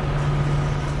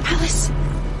 Alice!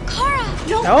 Kara!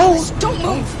 No! Alice, don't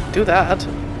move! Do that.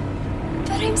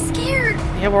 But I'm scared.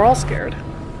 Yeah, we're all scared.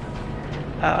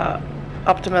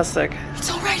 Optimistic. It's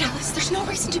alright, Alice. There's no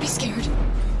reason to be scared.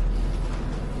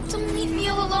 Don't leave me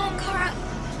all alone, Kara.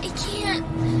 I can't.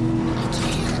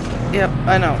 Yep,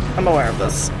 I know. I'm aware of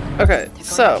this. Okay,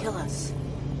 so.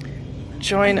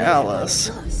 Join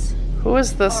Alice. Who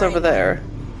is this over there?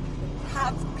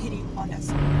 Have pity on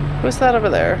us. Who's that over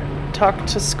there? Talk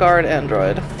to scarred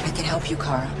android. I can help you,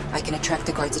 Kara. I can attract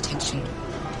the guard's attention.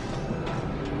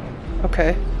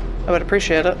 Okay, I would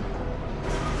appreciate it.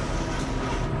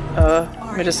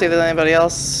 Let me just see if there's anybody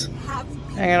else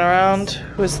hanging around.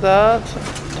 Who's that?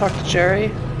 Talk to Jerry.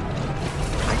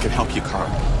 I can help you, Kara.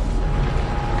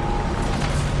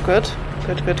 Good.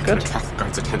 Good. Attract the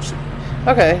guard's attention.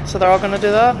 Okay, so they're all gonna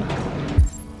do that?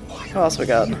 Who else we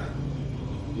got?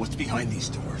 What's behind these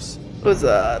doors? Who's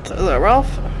that? Is that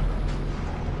Ralph?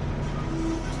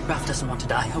 Ralph doesn't want to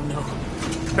die, oh no.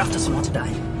 Ralph doesn't want to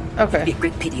die. Okay. It'd be a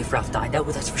great pity if Ralph died, that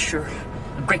that's for sure.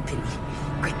 A great pity.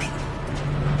 Great pity.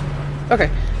 Okay,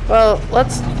 well,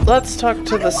 let's talk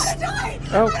to this.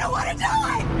 Oh, I don't want to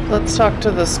die! let's talk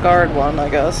to the scarred one, I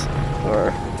guess,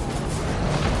 or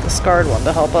the scarred one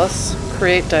to help us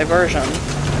create diversion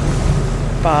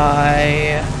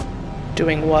by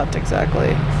doing what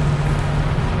exactly?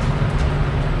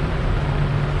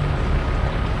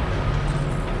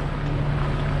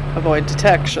 Avoid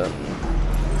detection.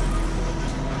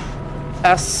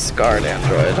 Scarred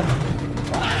android.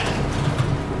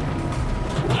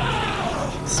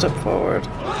 Step forward.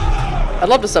 I'd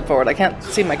love to step forward. I can't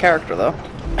see my character though.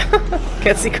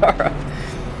 Can't see Kara.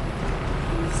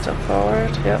 Step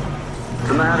forward. Yep. What's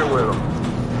the matter with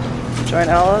him? Join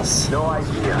Alice. No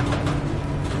idea.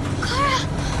 Kara!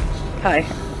 Hi.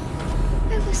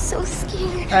 I was so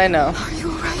scared. I know. Are you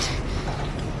alright?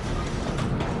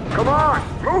 Come on,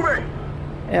 move it!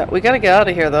 Yeah, we gotta get out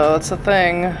of here though. That's the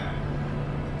thing.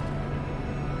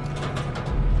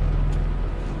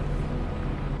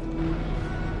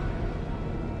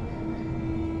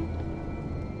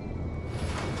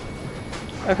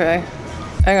 Okay.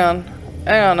 Hang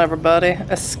on everybody.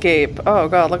 Escape. Oh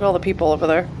god, look at all the people over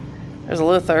there. There's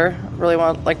Luther. Really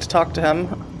like to talk to him.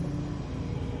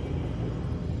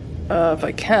 If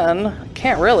I can. I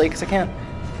can't really, because I can't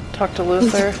talk to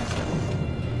Luther.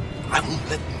 I won't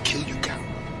let them kill you, Carol.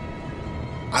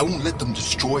 I won't let them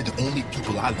destroy the only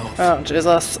people I love. Oh,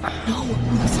 Jesus. No,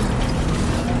 Luther.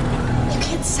 You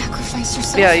can't sacrifice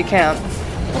yourself. Yeah, you can't.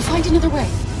 We'll find another way.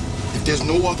 If there's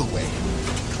no other way,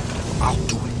 I'll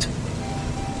do it.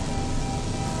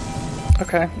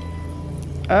 Okay.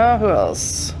 Who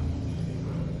else?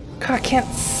 God, I can't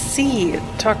see.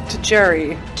 Talk to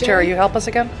Jerry. Jerry, you help us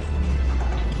again?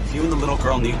 If you and the little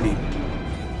girl need me,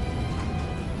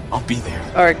 I'll be there.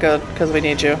 Alright, good, because we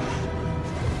need you.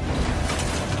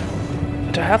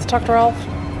 Do I have to talk to Ralph?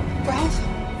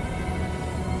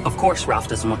 Ralph? Of course Ralph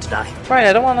doesn't want to die. Right,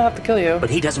 I don't want to have to kill you. But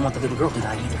he doesn't want the little girl to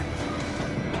die either.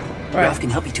 Right. Ralph can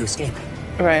help you to escape.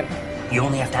 Right. You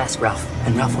only have to ask Ralph,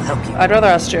 and Ralph will help you. I'd rather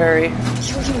ask Jerry.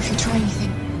 Kill you if you try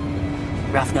anything.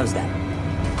 Ralph knows that.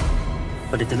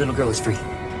 But if the little girl is free,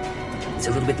 it's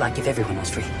a little bit like if everyone was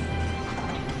free.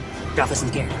 Ralph isn't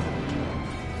scared.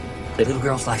 The little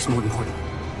girl's life's more important.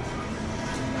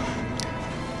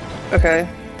 Okay.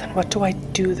 Then what do I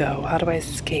do, though? How do I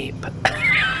escape?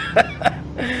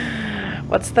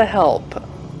 What's the help?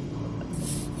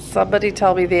 Somebody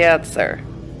tell me the answer.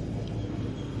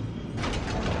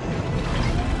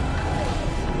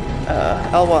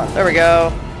 L1. There we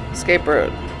go. Escape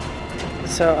route.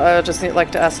 So I just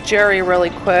like to ask Jerry really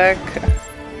quick.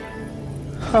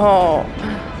 Oh,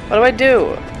 what do I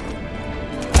do?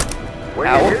 When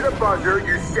you hear the buzzer,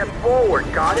 you step forward,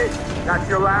 got it? That's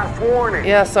your last warning.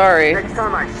 Yeah, sorry. Next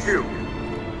time I shoot.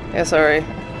 Yeah, sorry.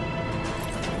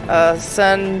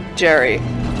 Send Jerry.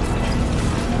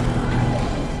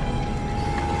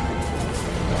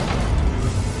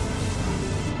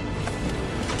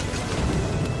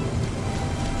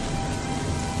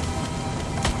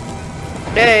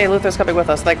 Yay, Luther's coming with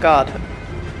us, thank God.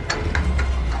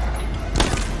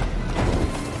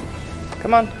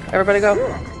 Come on, everybody go.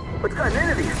 What's gotten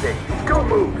into these things? Don't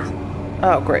move.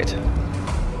 Oh, great.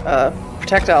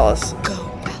 Protect Alice. Go,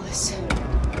 Alice.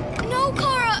 No,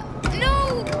 Kara!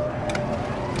 No!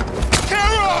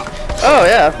 Kara! Oh,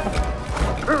 yeah.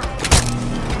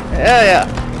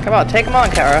 Yeah. Come on, take him on,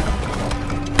 Kara.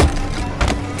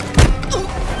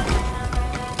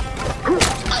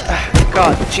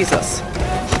 God, Jesus.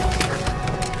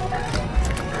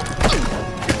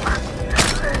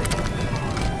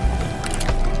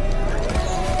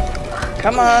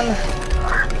 Come on.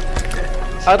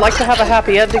 I'd like to have a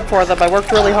happy ending for them. I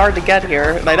worked really hard to get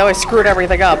here, and I know I screwed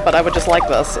everything up, but I would just like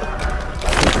this.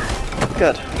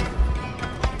 Good.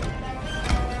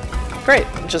 Great.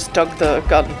 Just dug the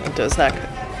gun into his neck.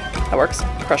 That works.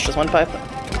 Crushed his windpipe.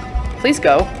 Please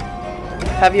go.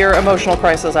 Have your emotional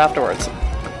crisis afterwards.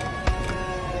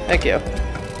 Thank you.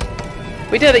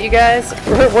 We did it, you guys.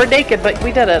 We're naked, but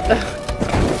we did it.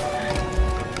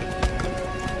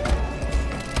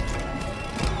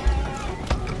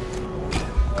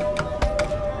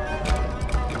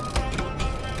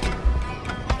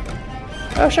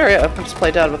 Oh, sure, yeah. I'll just play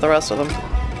dead with the rest of them.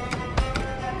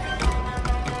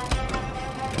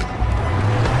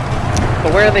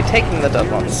 But where are they taking the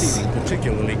dead ones? Receiving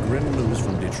particularly grim news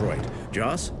from Detroit.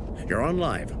 Joss, you're on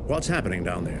live. What's happening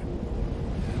down there?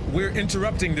 We're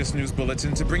interrupting this news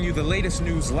bulletin to bring you the latest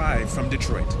news live from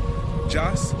Detroit.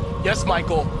 Joss? Yes,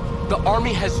 Michael. The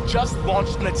army has just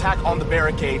launched an attack on the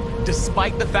barricade,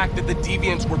 despite the fact that the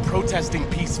Deviants were protesting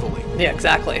peacefully. Yeah,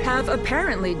 exactly. Have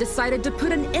apparently decided to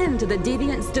put an end to the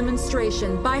Deviants'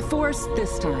 demonstration by force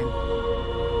this time.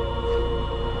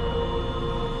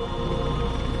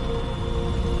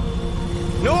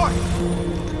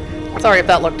 North! Sorry if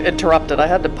that looked interrupted. I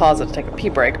had to pause it to take a pee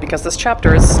break because this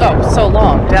chapter is so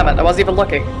long. Damn it, I wasn't even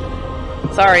looking.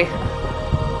 Sorry.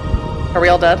 Are we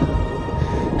all dead?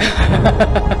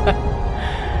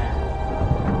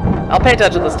 I'll pay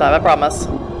attention this time, I promise.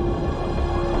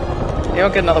 You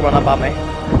won't get another one up on me.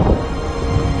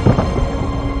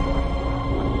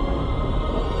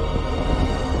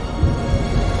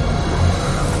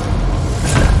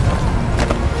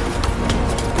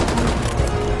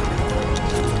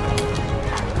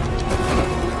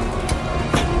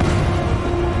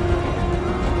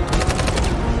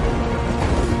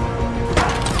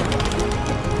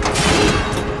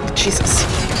 Jesus.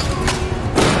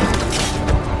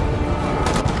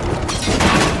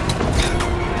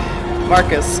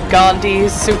 Markus, Gandhi,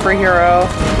 superhero.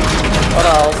 What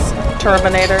else?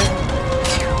 Terminator.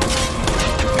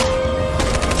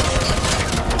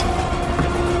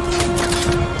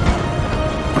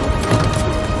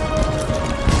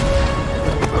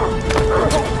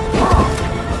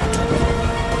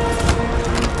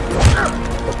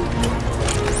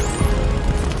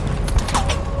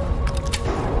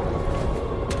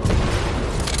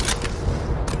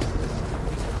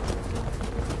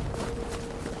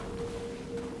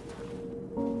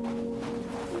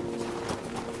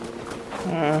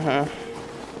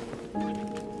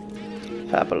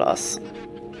 Fabulous.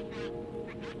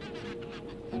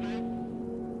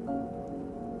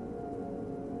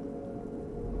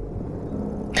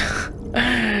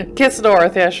 Kiss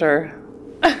North, yeah, sure.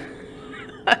 I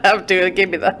have to, it gave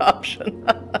me that option.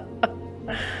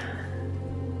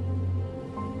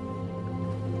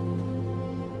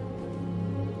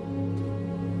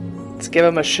 Let's give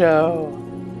him a show.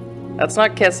 That's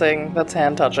not kissing, that's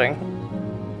hand touching.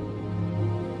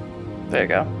 There you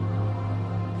go.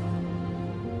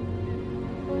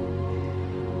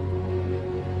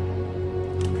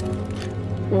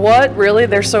 What? Really?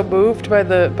 They're so moved by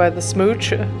the smooch?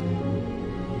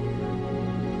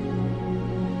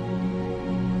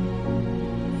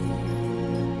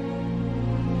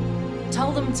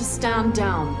 Tell them to stand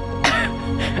down.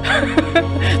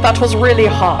 That was really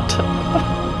hot.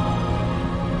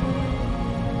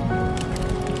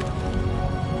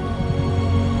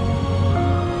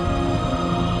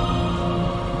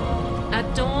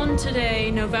 At dawn today,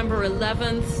 November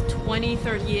 11th,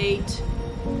 2038,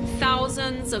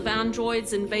 thousands of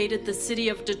androids invaded the city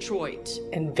of Detroit.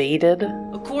 Invaded?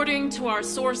 According to our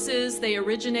sources, they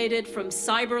originated from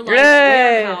cyberlife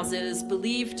warehouses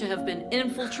believed to have been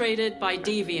infiltrated by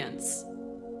deviants.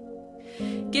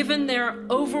 Given their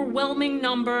overwhelming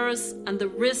numbers and the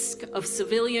risk of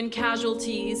civilian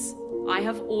casualties, I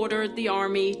have ordered the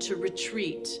army to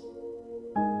retreat.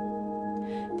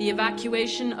 The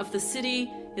evacuation of the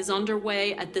city is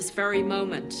underway at this very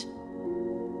moment.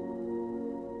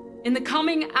 In the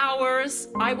coming hours,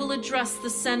 I will address the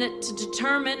Senate to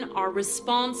determine our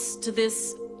response to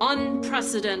this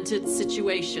unprecedented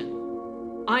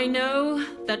situation. I know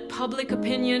that public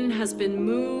opinion has been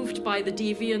moved by the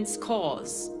Deviants'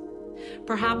 cause.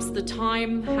 Perhaps the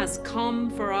time has come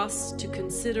for us to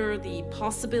consider the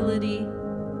possibility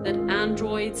that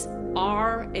androids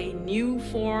are a new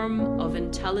form of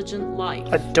intelligent life.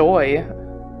 A doy.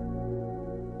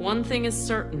 One thing is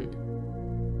certain.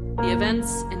 The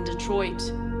events in Detroit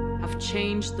have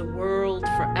changed the world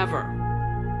forever.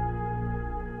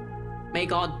 May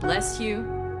God bless you,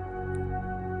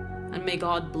 and may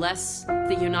God bless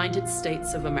the United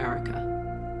States of America.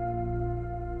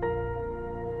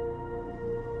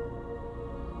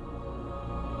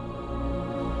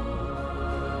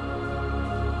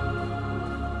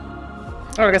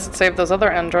 Oh, I guess it saved those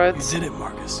other androids. You did it,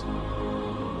 Markus.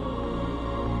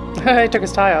 He took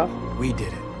his tie off. We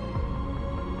did it.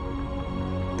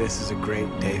 This is a great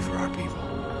day for our people.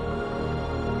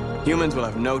 Humans will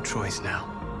have no choice now.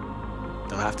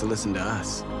 They'll have to listen to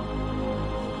us.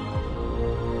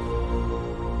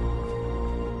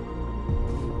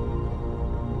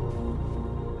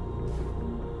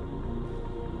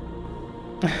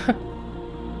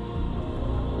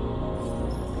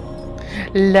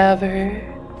 Lover.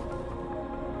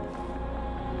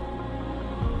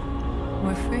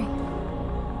 We're free.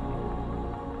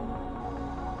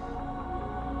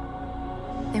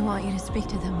 They want you to speak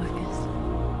to them, Markus.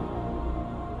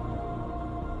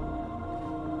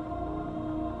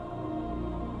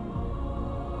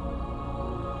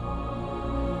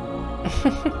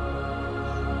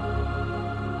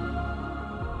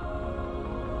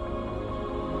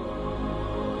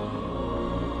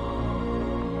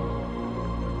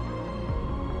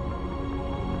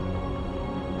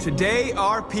 Today,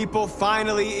 our people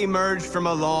finally emerged from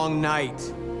a long night.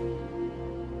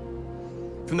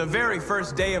 From the very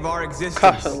first day of our existence,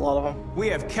 Gosh, there's a lot of them. We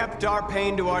have kept our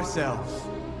pain to ourselves.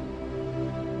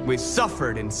 We've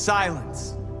suffered in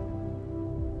silence.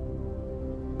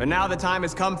 But now the time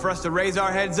has come for us to raise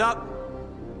our heads up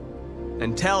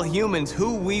and tell humans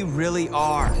who we really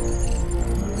are.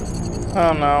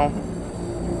 Oh no.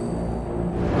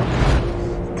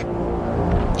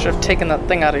 Should have taken that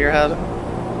thing out of your head.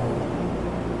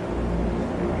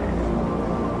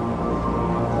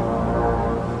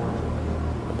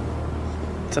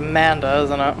 It's Amanda,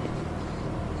 isn't it?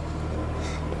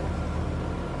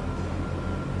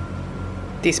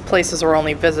 These places were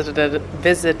only visited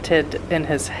in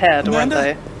his head, Amanda? weren't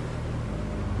they?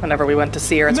 Whenever we went to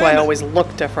see her, that's why I always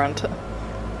look different.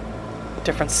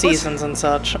 Different seasons and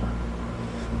such.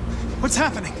 What's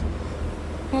happening?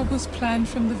 What was planned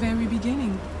from the very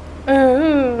beginning?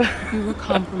 Oh. You were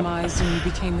compromised and you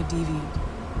became a deviant.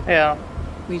 Yeah.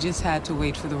 We just had to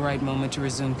wait for the right moment to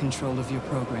resume control of your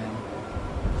program.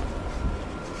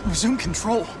 Resume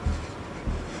control?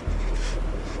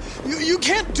 You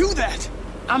can't do that!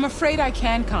 I'm afraid I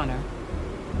can, Connor.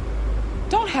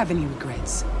 Don't have any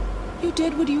regrets. You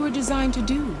did what you were designed to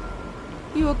do.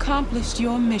 You accomplished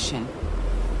your mission.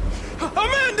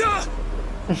 Amanda!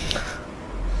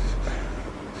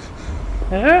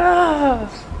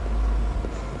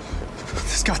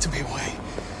 There's got to be a way.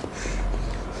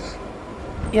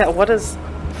 Yeah, what is...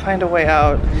 Find a way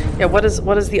out. Yeah, what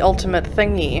is the ultimate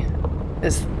thingy?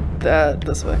 Is that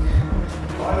this way?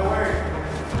 By the way,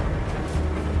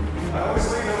 I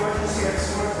always leave emergency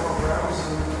escort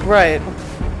programs. Right.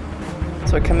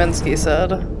 That's what Kaminsky said.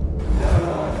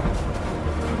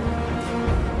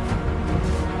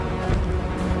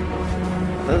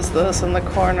 There's this in the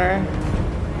corner.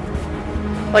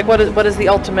 Like, what is the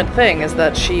ultimate thing? Is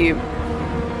that she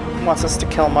wants us to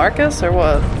kill Markus, or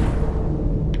what?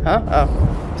 Huh?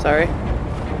 Oh, sorry.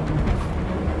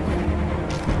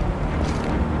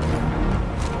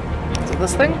 Is it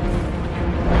this thing?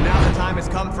 Now the time has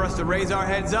come for us to raise our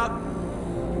heads up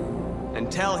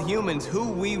and tell humans who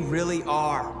we really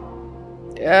are.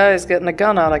 Yeah, he's getting a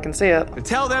gun out, I can see it. To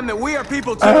tell them that we are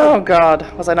people too. Oh god,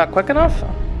 was I not quick enough?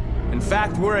 In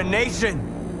fact, we're a nation.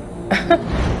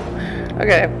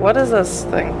 Okay, what is this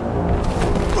thing?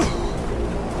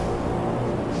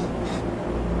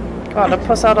 Come on, don't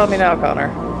puss out on me now, Connor.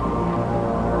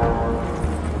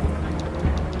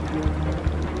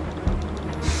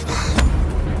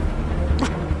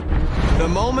 The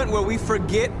moment where we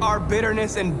forget our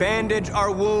bitterness and bandage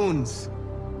our wounds.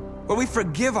 Where we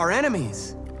forgive our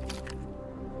enemies.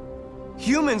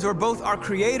 Humans are both our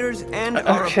creators and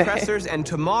our oppressors, and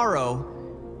tomorrow,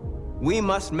 we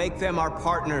must make them our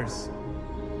partners.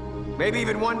 Maybe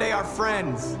even one day our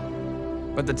friends.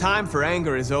 But the time for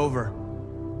anger is over.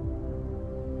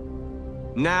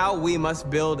 Now we must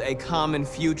build a common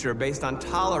future based on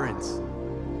tolerance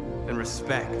and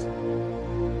respect.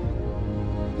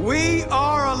 We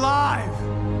are alive!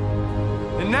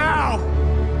 And now,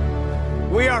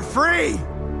 We are free! It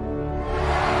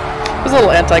was a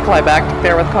little anticlimactic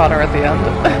there with Connor at the end.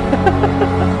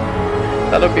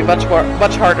 That would be much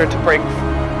harder to break,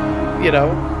 you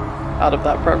know, out of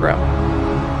that program.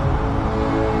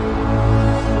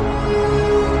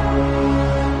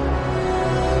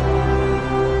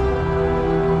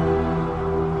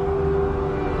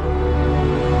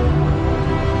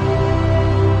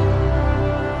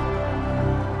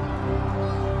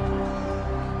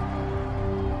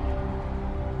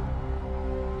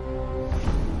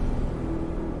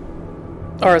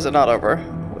 Or is it not over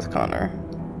with Connor?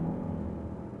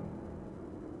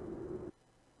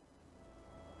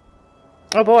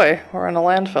 Oh boy, we're in a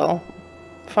landfill.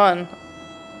 Fun.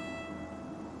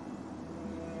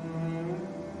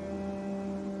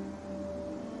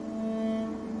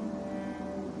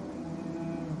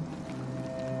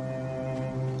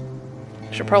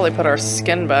 Should probably put our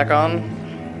skin back on.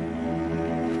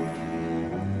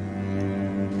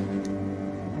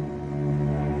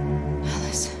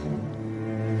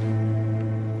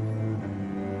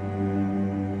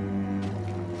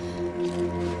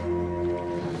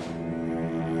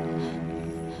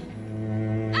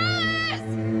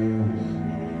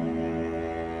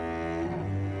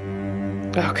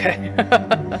 Okay.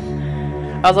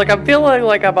 I was like, I'm feeling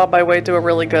like I'm on my way to a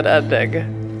really good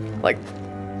ending. Like,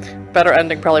 better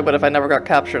ending probably would if I never got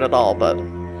captured at all, but,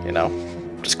 you know,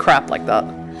 just crap like that.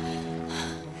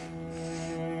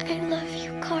 I love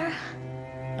you, Kara.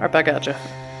 Right back at you.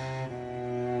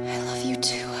 I love you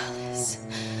too, Alice.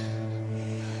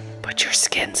 Put your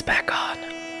skins back on.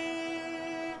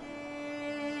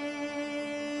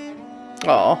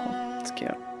 Aw, that's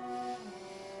cute.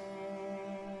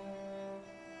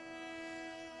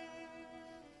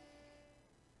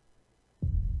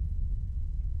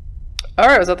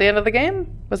 Alright, was that the end of the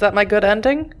game? Was that my good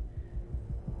ending?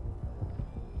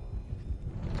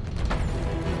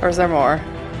 Or is there more?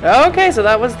 Okay, so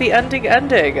that was the ending.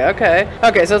 Okay.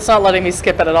 Okay, so it's not letting me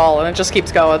skip it at all, and it just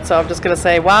keeps going, so I'm just gonna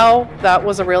say, wow, that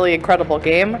was a really incredible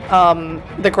game.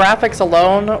 The graphics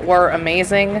alone were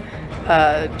amazing.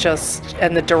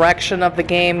 And the direction of the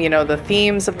game, you know, the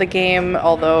themes of the game,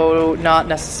 although not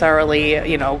necessarily,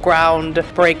 you know,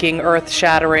 ground-breaking,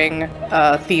 earth-shattering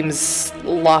themes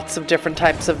lots of different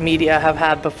types of media have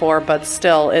had before, but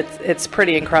still, it's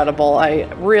pretty incredible. I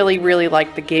really, really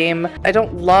like the game. I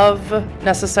don't love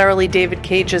necessarily David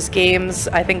Cage's games.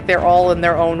 I think they're all in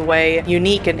their own way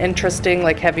unique and interesting,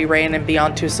 like Heavy Rain and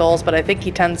Beyond Two Souls, but I think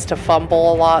he tends to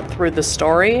fumble a lot through the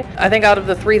story. I think out of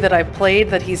the three that I've played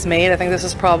that he's made, I think this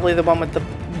is probably the one with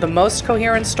the most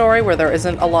coherent story, where there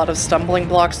isn't a lot of stumbling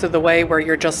blocks through the way, where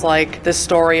you're just like, this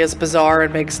story is bizarre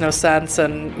and makes no sense,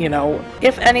 and, you know,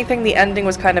 if anything, the ending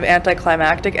was kind of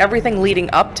anticlimactic. Everything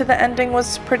leading up to the ending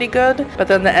was pretty good, but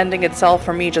then the ending itself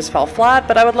for me just fell flat.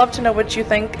 But I would love to know what you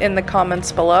think in the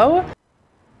comments below.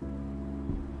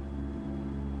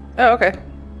 Oh, okay.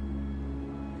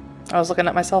 I was looking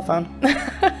at my cell phone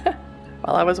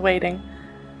while I was waiting.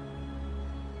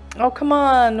 Oh, come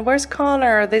on. Where's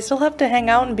Connor? They still have to hang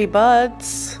out and be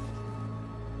buds.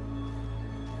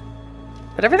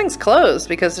 But everything's closed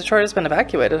because Detroit has been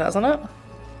evacuated, hasn't it?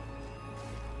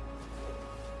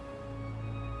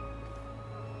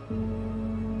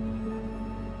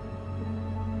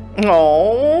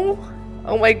 Oh.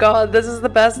 Oh my god, this is the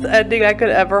best ending I could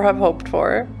ever have hoped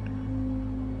for.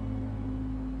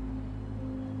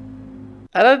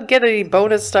 I didn't get any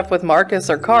bonus stuff with Markus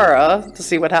or Kara to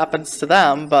see what happens to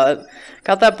them, but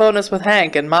got that bonus with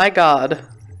Hank, and my god,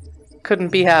 couldn't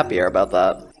be happier about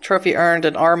that. Trophy earned,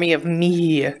 an army of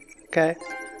me. Okay.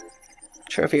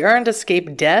 Trophy earned,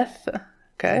 escape death.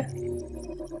 Okay.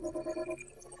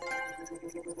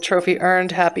 Trophy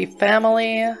earned, happy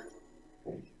family.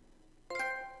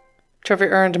 Trophy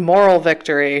earned, moral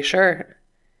victory. Sure.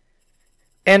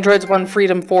 Androids won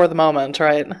freedom for the moment,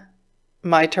 right?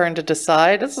 My turn to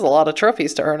decide. This is a lot of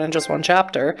trophies to earn in just one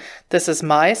chapter. This is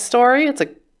my story. It's a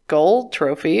gold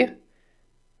trophy.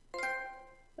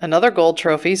 Another gold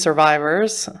trophy,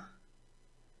 survivors.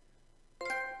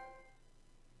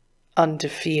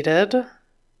 Undefeated.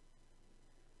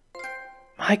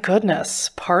 My goodness.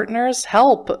 Partners,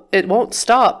 help. It won't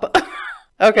stop.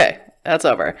 Okay, that's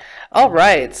over. All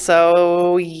right,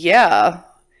 so yeah.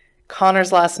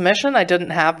 Connor's last mission. I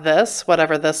didn't have this,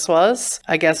 whatever this was.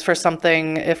 I guess for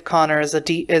something, if Connor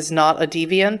is not a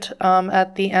deviant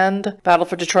at the end. Battle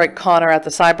for Detroit, Connor at the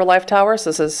cyberlife tower.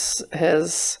 So this is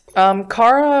his.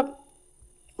 Kara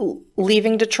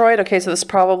leaving Detroit. Okay, so this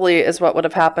probably is what would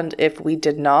have happened if we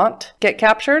did not get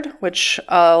captured, which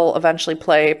I'll eventually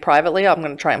play privately. I'm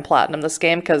going to try and platinum this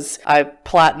game because I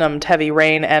platinumed Heavy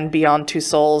Rain and Beyond Two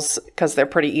Souls because they're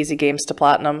pretty easy games to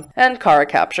platinum. And Kara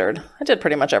Captured. I did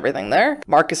pretty much everything there.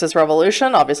 Marcus's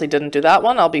Revolution, obviously didn't do that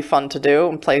one. I'll be fun to do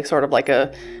and play sort of like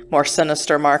a more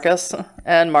sinister Marcus.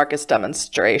 And Marcus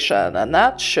Demonstration. And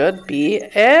that should be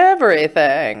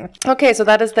everything. Okay, so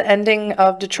that is the ending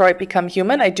of Detroit Become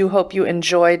Human. I do hope you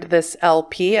enjoyed this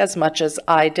LP as much as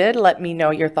I did. Let me know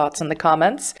your thoughts in the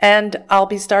comments. And I'll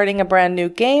be starting a brand new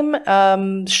game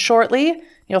shortly.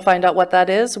 You'll find out what that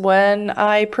is when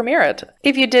I premiere it.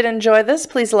 If you did enjoy this,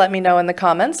 please let me know in the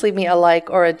comments. Leave me a like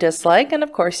or a dislike. And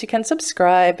of course, you can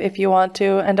subscribe if you want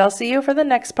to. And I'll see you for the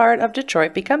next part of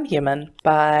Detroit Become Human.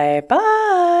 Bye-bye.